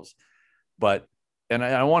themselves, but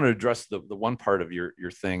I want to address the one part of your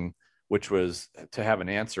thing, which was to have an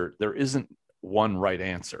answer. There isn't one right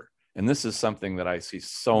answer. And this is something that I see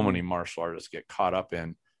so many martial artists get caught up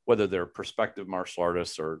in, whether they're prospective martial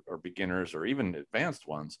artists or beginners or even advanced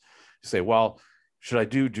ones. You say, well, should I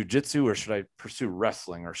do jujitsu or should I pursue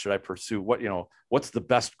wrestling, or should I pursue what's the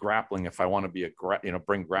best grappling if I want to be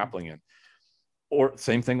bring grappling in? Or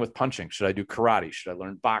same thing with punching. Should I do karate? Should I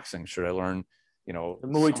learn boxing? Should I learn,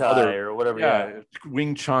 Muay Thai or whatever? Yeah,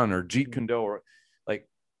 Wing Chun or Jeet Kune Do, or like.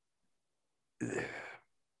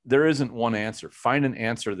 There isn't one answer. Find an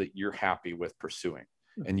answer that you're happy with pursuing.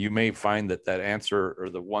 And you may find that answer, or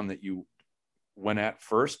the one that you went at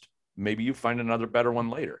first, maybe you find another better one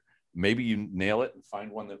later. Maybe you nail it and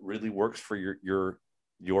find one that really works for your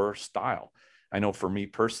style. I know for me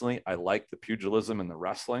personally, I like the pugilism and the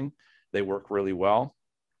wrestling. They work really well.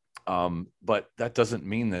 But that doesn't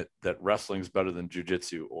mean that wrestling is better than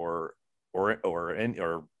jiu-jitsu or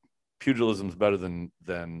pugilism is better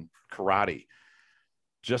than karate.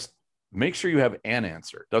 Just make sure you have an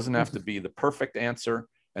answer. It doesn't have to be the perfect answer.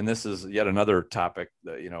 And this is yet another topic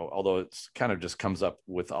that, although it's kind of just comes up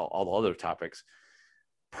with all the other topics,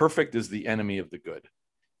 perfect is the enemy of the good.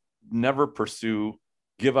 Never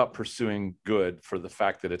give up pursuing good for the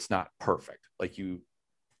fact that it's not perfect. Like, you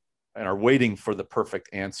are waiting for the perfect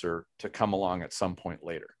answer to come along at some point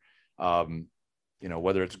later.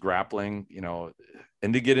 Whether it's grappling,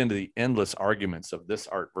 and to get into the endless arguments of this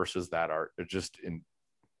art versus that art,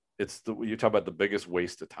 you talk about the biggest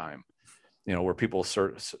waste of time, where people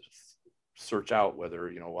search out whether,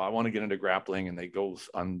 I want to get into grappling, and they go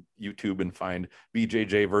on YouTube and find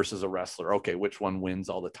BJJ versus a wrestler. Okay, which one wins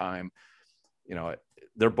all the time?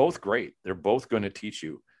 They're both great. They're both going to teach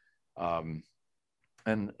you. And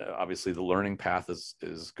obviously the learning path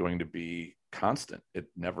is going to be constant. It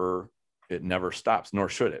never stops, nor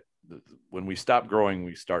should it. When we stop growing,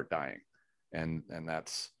 we start dying. And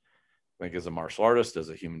that's, I think, as a martial artist, as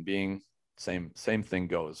a human being, same thing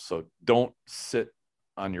goes. So don't sit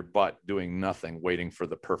on your butt doing nothing, waiting for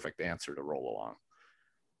the perfect answer to roll along.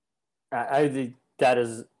 I think that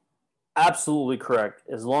is Absolutely correct.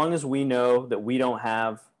 As long as we know that we don't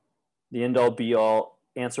have the end all be all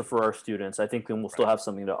answer for our students, I think then we'll still have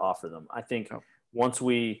something to offer them. I think once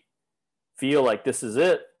we feel like this is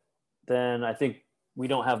it, then I think we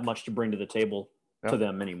don't have much to bring to the table to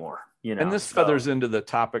them anymore. And this feathers into the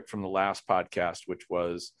topic from the last podcast, which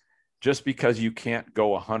was just because you can't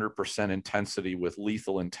go 100% intensity with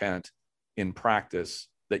lethal intent in practice,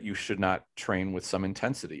 that you should not train with some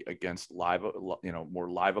intensity against more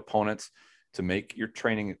live opponents to make your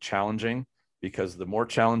training challenging, because the more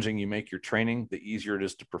challenging you make your training, the easier it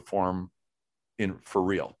is to perform for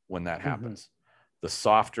real when that happens. The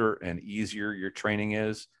softer and easier your training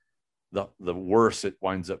is, the worse it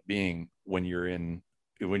winds up being when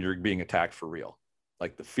you're being attacked for real.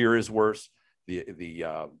 Like the fear is worse,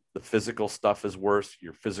 the physical stuff is worse,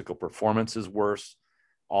 your physical performance is worse,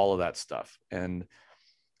 all of that stuff. And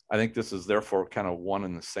I think this is therefore kind of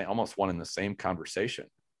almost one in the same conversation,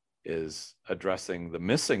 is addressing the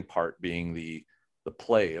missing part being the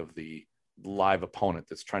play of the live opponent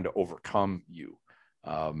that's trying to overcome you,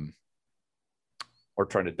 or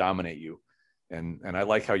trying to dominate you. And I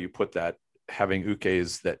like how you put that, having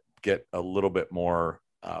ukes that get a little bit more,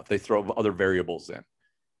 they throw other variables in,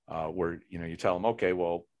 where, you tell them, okay,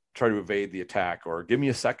 well, try to evade the attack, or give me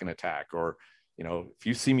a second attack, or, if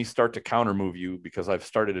you see me start to counter move you because I've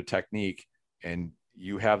started a technique and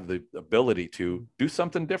you have the ability to do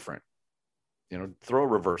something different, throw a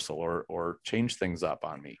reversal or change things up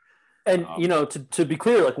on me. And, to be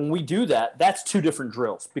clear, like when we do that, that's two different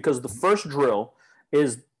drills, because the first drill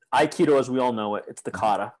is Aikido as we all know it. It's the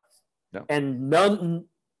kata. Yeah. And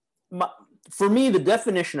for me, the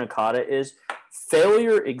definition of kata is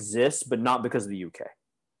failure exists, but not because of the UK.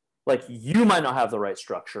 Like, you might not have the right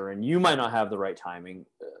structure and you might not have the right timing.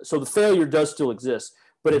 So the failure does still exist,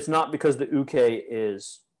 but it's not because the uke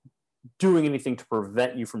is doing anything to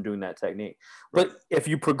prevent you from doing that technique. Right. But if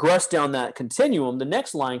you progress down that continuum, the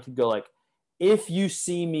next line could go like, if you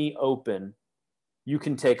see me open, you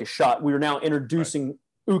can take a shot. We are now introducing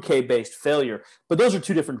uke-based failure. But those are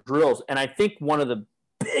two different drills. And I think one of the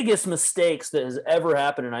biggest mistakes that has ever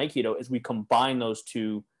happened in Aikido is we combine those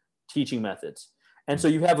two teaching methods. And so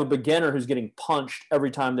you have a beginner who's getting punched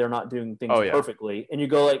every time they're not doing things perfectly. And you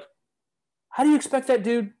go like, how do you expect that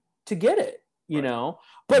dude to get it?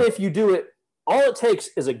 But if you do it, all it takes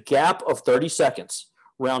is a gap of 30 seconds.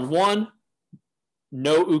 Round one,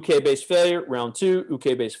 no uke-based failure. Round two,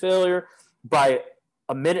 uke-based failure. By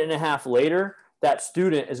a minute and a half later, that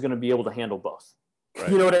student is going to be able to handle both. Right.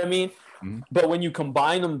 You know what I mean? Mm-hmm. But when you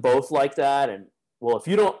combine them both like that, and, well, if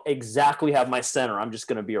you don't exactly have my center, I'm just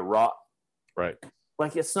going to be a rock. Right.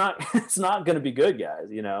 Like, it's not going to be good, guys,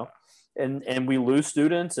 and we lose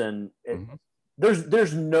students, and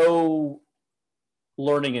there's no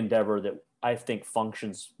learning endeavor that I think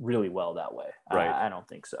functions really well that way. Right. I don't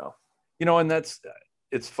think so. And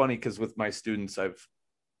it's funny because with my students, I've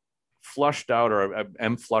flushed out, or I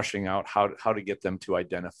am flushing out how to get them to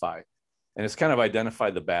identify. And it's kind of identify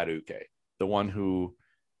the bad uke, the one who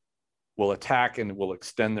will attack and will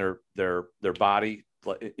extend their body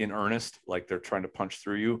in earnest, like they're trying to punch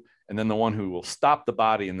through you. And then the one who will stop the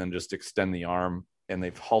body and then just extend the arm, and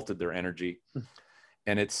they've halted their energy.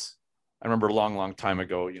 And I remember a long time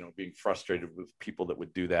ago, being frustrated with people that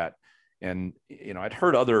would do that. And, I'd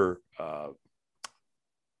heard other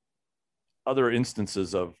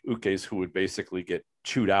instances of ukes who would basically get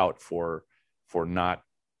chewed out for not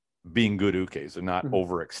being good ukes and not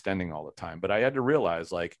overextending all the time. But I had to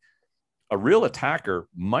realize, like, a real attacker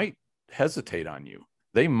might hesitate on you.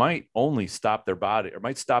 They might only stop their body, or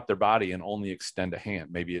might stop their body and only extend a hand.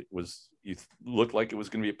 Maybe you looked like it was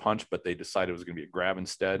going to be a punch, but they decided it was going to be a grab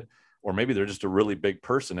instead. Or maybe they're just a really big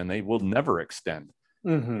person and they will never extend.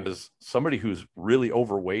 Because somebody who's really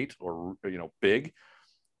overweight or, big,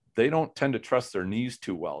 they don't tend to trust their knees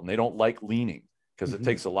too well. And they don't like leaning because it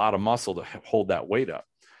takes a lot of muscle to hold that weight up.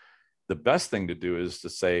 The best thing to do is to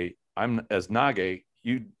say, I'm as Nage,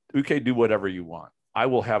 you uke, do whatever you want. I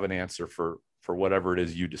will have an answer for whatever it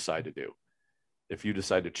is you decide to do. If you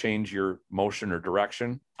decide to change your motion or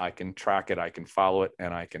direction, I can track it, I can follow it,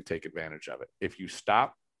 and I can take advantage of it. If you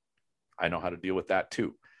stop, I know how to deal with that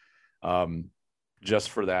too.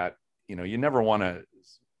 Just for that, you never want to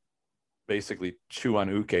basically chew on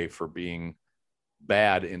uke for being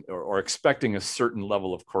bad or expecting a certain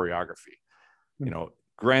level of choreography.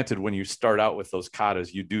 Granted, when you start out with those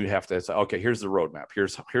katas, you do have to say, okay, here's the roadmap.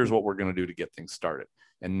 Here's what we're going to do to get things started.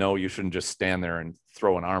 And no, you shouldn't just stand there and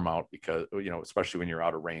throw an arm out because, especially when you're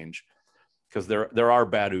out of range, because there are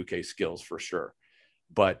bad uke skills for sure.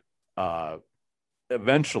 But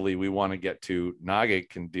eventually we want to get to Nage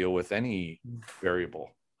can deal with any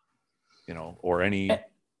variable. or any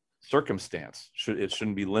circumstance. It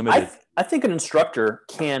shouldn't be limited. I think an instructor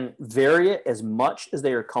can vary it as much as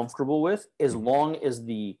they are comfortable with, as long as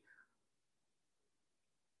the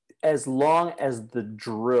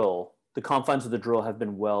drill, the confines of the drill have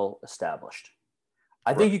been well established.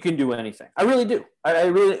 I think you can do anything. I really do. I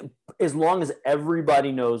really, as long as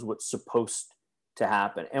everybody knows what's supposed to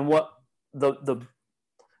happen. And what the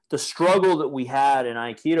struggle that we had in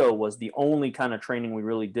Aikido was the only kind of training we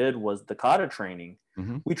really did was the kata training.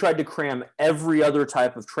 We tried to cram every other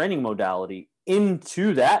type of training modality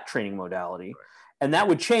into that training modality. And that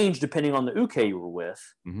would change depending on the uke you were with.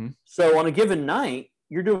 So on a given night,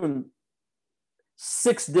 you're doing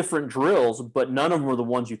 6 different drills, but none of them were the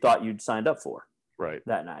ones you thought you'd signed up for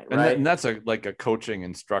that night. And that's like a coaching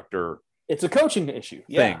instructor. It's a coaching issue.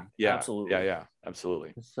 Thing. Yeah, absolutely. Yeah,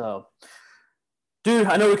 absolutely. So, dude,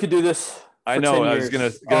 I know we could do this. I know. I was gonna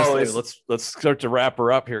say, let's start to wrap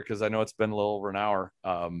her up here, because I know it's been a little over an hour.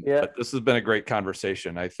 But this has been a great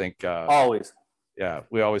conversation. I think always. Yeah,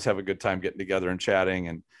 we always have a good time getting together and chatting.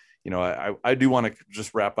 And I do want to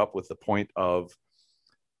just wrap up with the point of,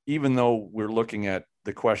 even though we're looking at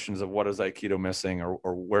the questions of what is Aikido missing,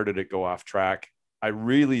 or where did it go off track, I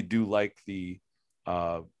really do like the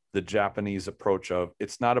Japanese approach of,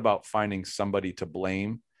 it's not about finding somebody to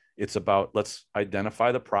blame. It's about, let's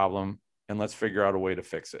identify the problem and let's figure out a way to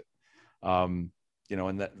fix it. And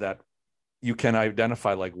that you can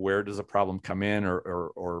identify, like, where does a problem come in,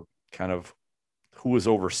 or kind of who is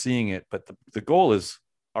overseeing it. But the goal is,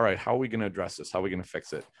 all right, how are we going to address this? How are we going to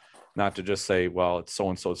fix it? Not to just say, well, it's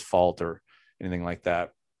so-and-so's fault or anything like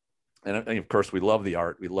that. And of course, we love the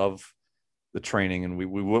art. We love the training, and we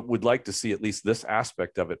would like to see at least this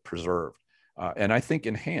aspect of it preserved. And I think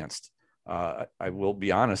enhanced. I will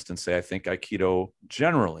be honest and say, I think Aikido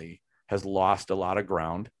generally has lost a lot of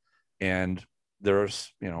ground, and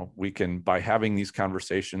there's, we can, by having these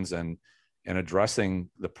conversations and addressing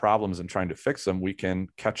the problems and trying to fix them, we can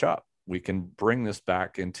catch up. We can bring this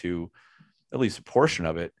back into at least a portion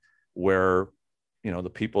of it, where, the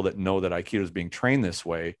people that know that Aikido is being trained this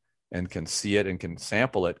way and can see it and can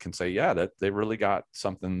sample it can say, yeah, that they really got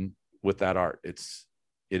something with that art. It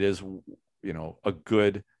is, a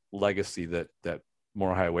good legacy that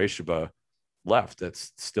Morihei Ueshiba left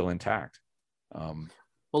that's still intact.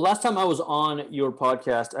 Well, last time I was on your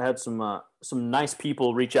podcast, I had some nice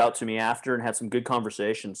people reach out to me after and had some good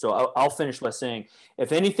conversations. So I'll finish by saying,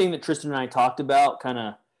 if anything that Tristan and I talked about kind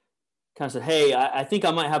of said, hey, I think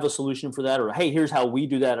I might have a solution for that, or hey, here's how we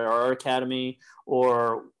do that at our academy,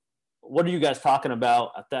 or what are you guys talking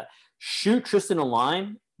about at that? Shoot Tristan a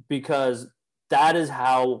line, because that is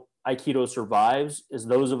how Aikido survives, is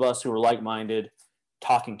those of us who are like-minded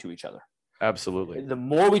talking to each other. Absolutely. The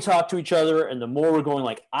more we talk to each other, and the more we're going,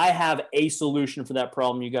 like, I have a solution for that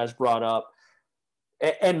problem you guys brought up.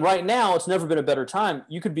 And right now, it's never been a better time.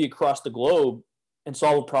 You could be across the globe and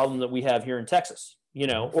solve a problem that we have here in Texas,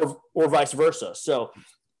 or vice versa. So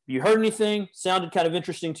you heard anything, sounded kind of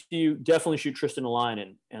interesting to you, definitely shoot Tristan a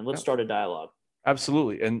line and let's start a dialogue.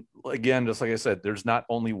 Absolutely. And again, just like I said, there's not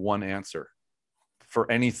only one answer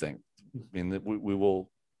for anything. I mean, we will,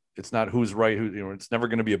 it's not who's right, it's never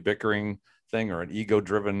going to be a bickering thing or an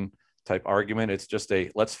ego-driven type argument. It's just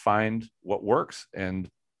let's find what works. And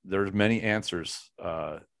there's many answers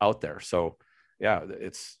out there. So yeah,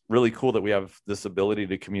 it's really cool that we have this ability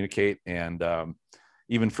to communicate. And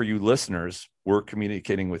even for you listeners, we're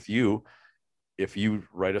communicating with you. If you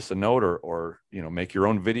write us a note or make your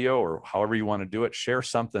own video or however you want to do it, share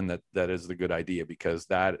something that is the good idea, because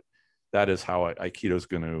that is how Aikido is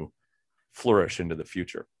going to flourish into the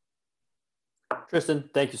future. Tristan,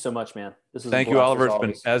 thank you so much, man. Thank you, Oliver. It's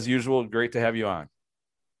been, as usual, great to have you on.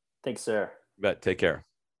 Thanks, sir. You bet. Take care.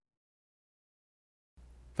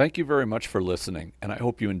 Thank you very much for listening, and I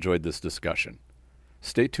hope you enjoyed this discussion.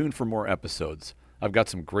 Stay tuned for more episodes. I've got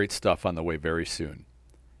some great stuff on the way very soon.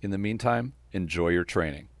 In the meantime, enjoy your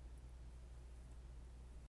training.